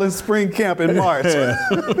football in spring camp in March.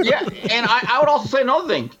 Yeah, and I would also say another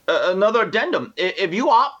thing, another addendum. If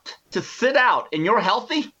you opt to sit out and you're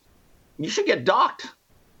healthy, you should get docked.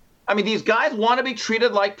 I mean, these guys want to be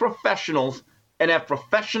treated like professionals and have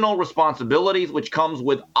professional responsibilities, which comes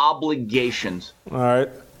with obligations. All right.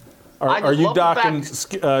 Are you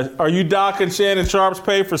docking Shannon Sharp's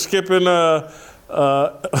pay for skipping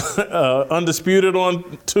Undisputed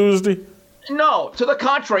on Tuesday? No, to the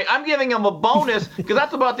contrary. I'm giving him a bonus because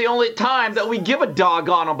that's about the only time that we give a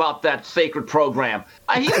doggone about that sacred program.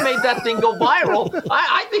 He made that thing go viral.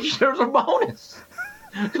 I think there's a bonus.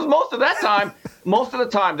 Because most of the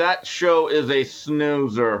time, that show is a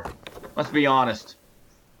snoozer. Let's be honest.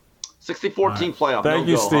 64-team playoff. Thank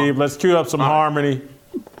you, Steve. Let's cue up some harmony.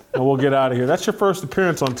 And we'll get out of here. That's your first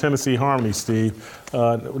appearance on Tennessee Harmony, Steve.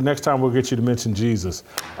 Next time we'll get you to mention Jesus.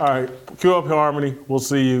 All right, cue up Harmony. We'll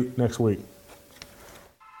see you next week.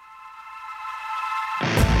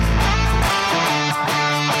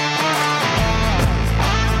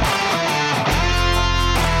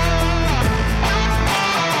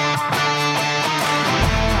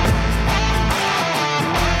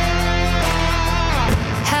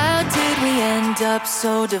 How did we end up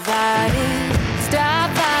so divided?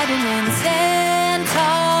 Stop fighting and stand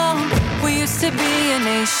tall. We used to be a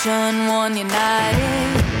nation, one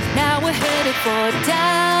united. Now we're headed for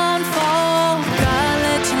downfall. God,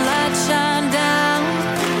 let your light shine down.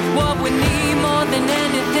 What we need more than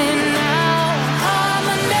anything now.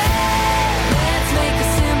 Harmony. Let's make a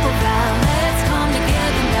simple vow. Let's come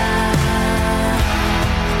together now.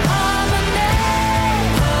 Harmony.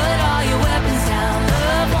 Put all your weapons down.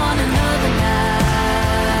 Love one another now.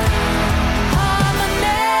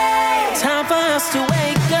 Time for us to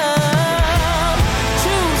wake up.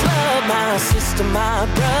 Choose love, my sister, my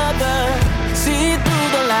brother. See through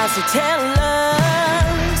the lies they tell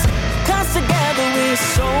us. 'Cause together we're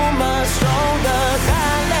so much stronger.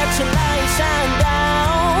 God, let your light shine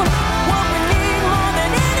down. What we need more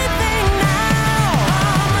than anything now.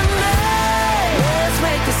 Harmony. Let's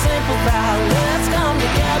make a simple vow. Let's come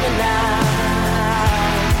together now.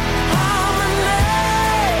 Harmony.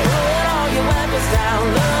 Put all your weapons down.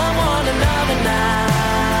 Love one another now.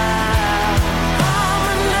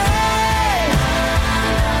 Harmony.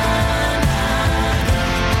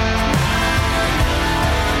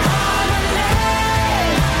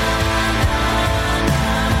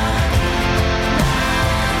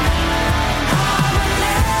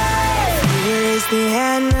 Harmony. Fear is the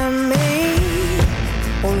enemy.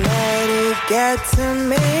 Won't let it get to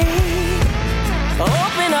me.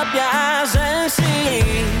 Open up your eyes and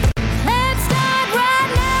see.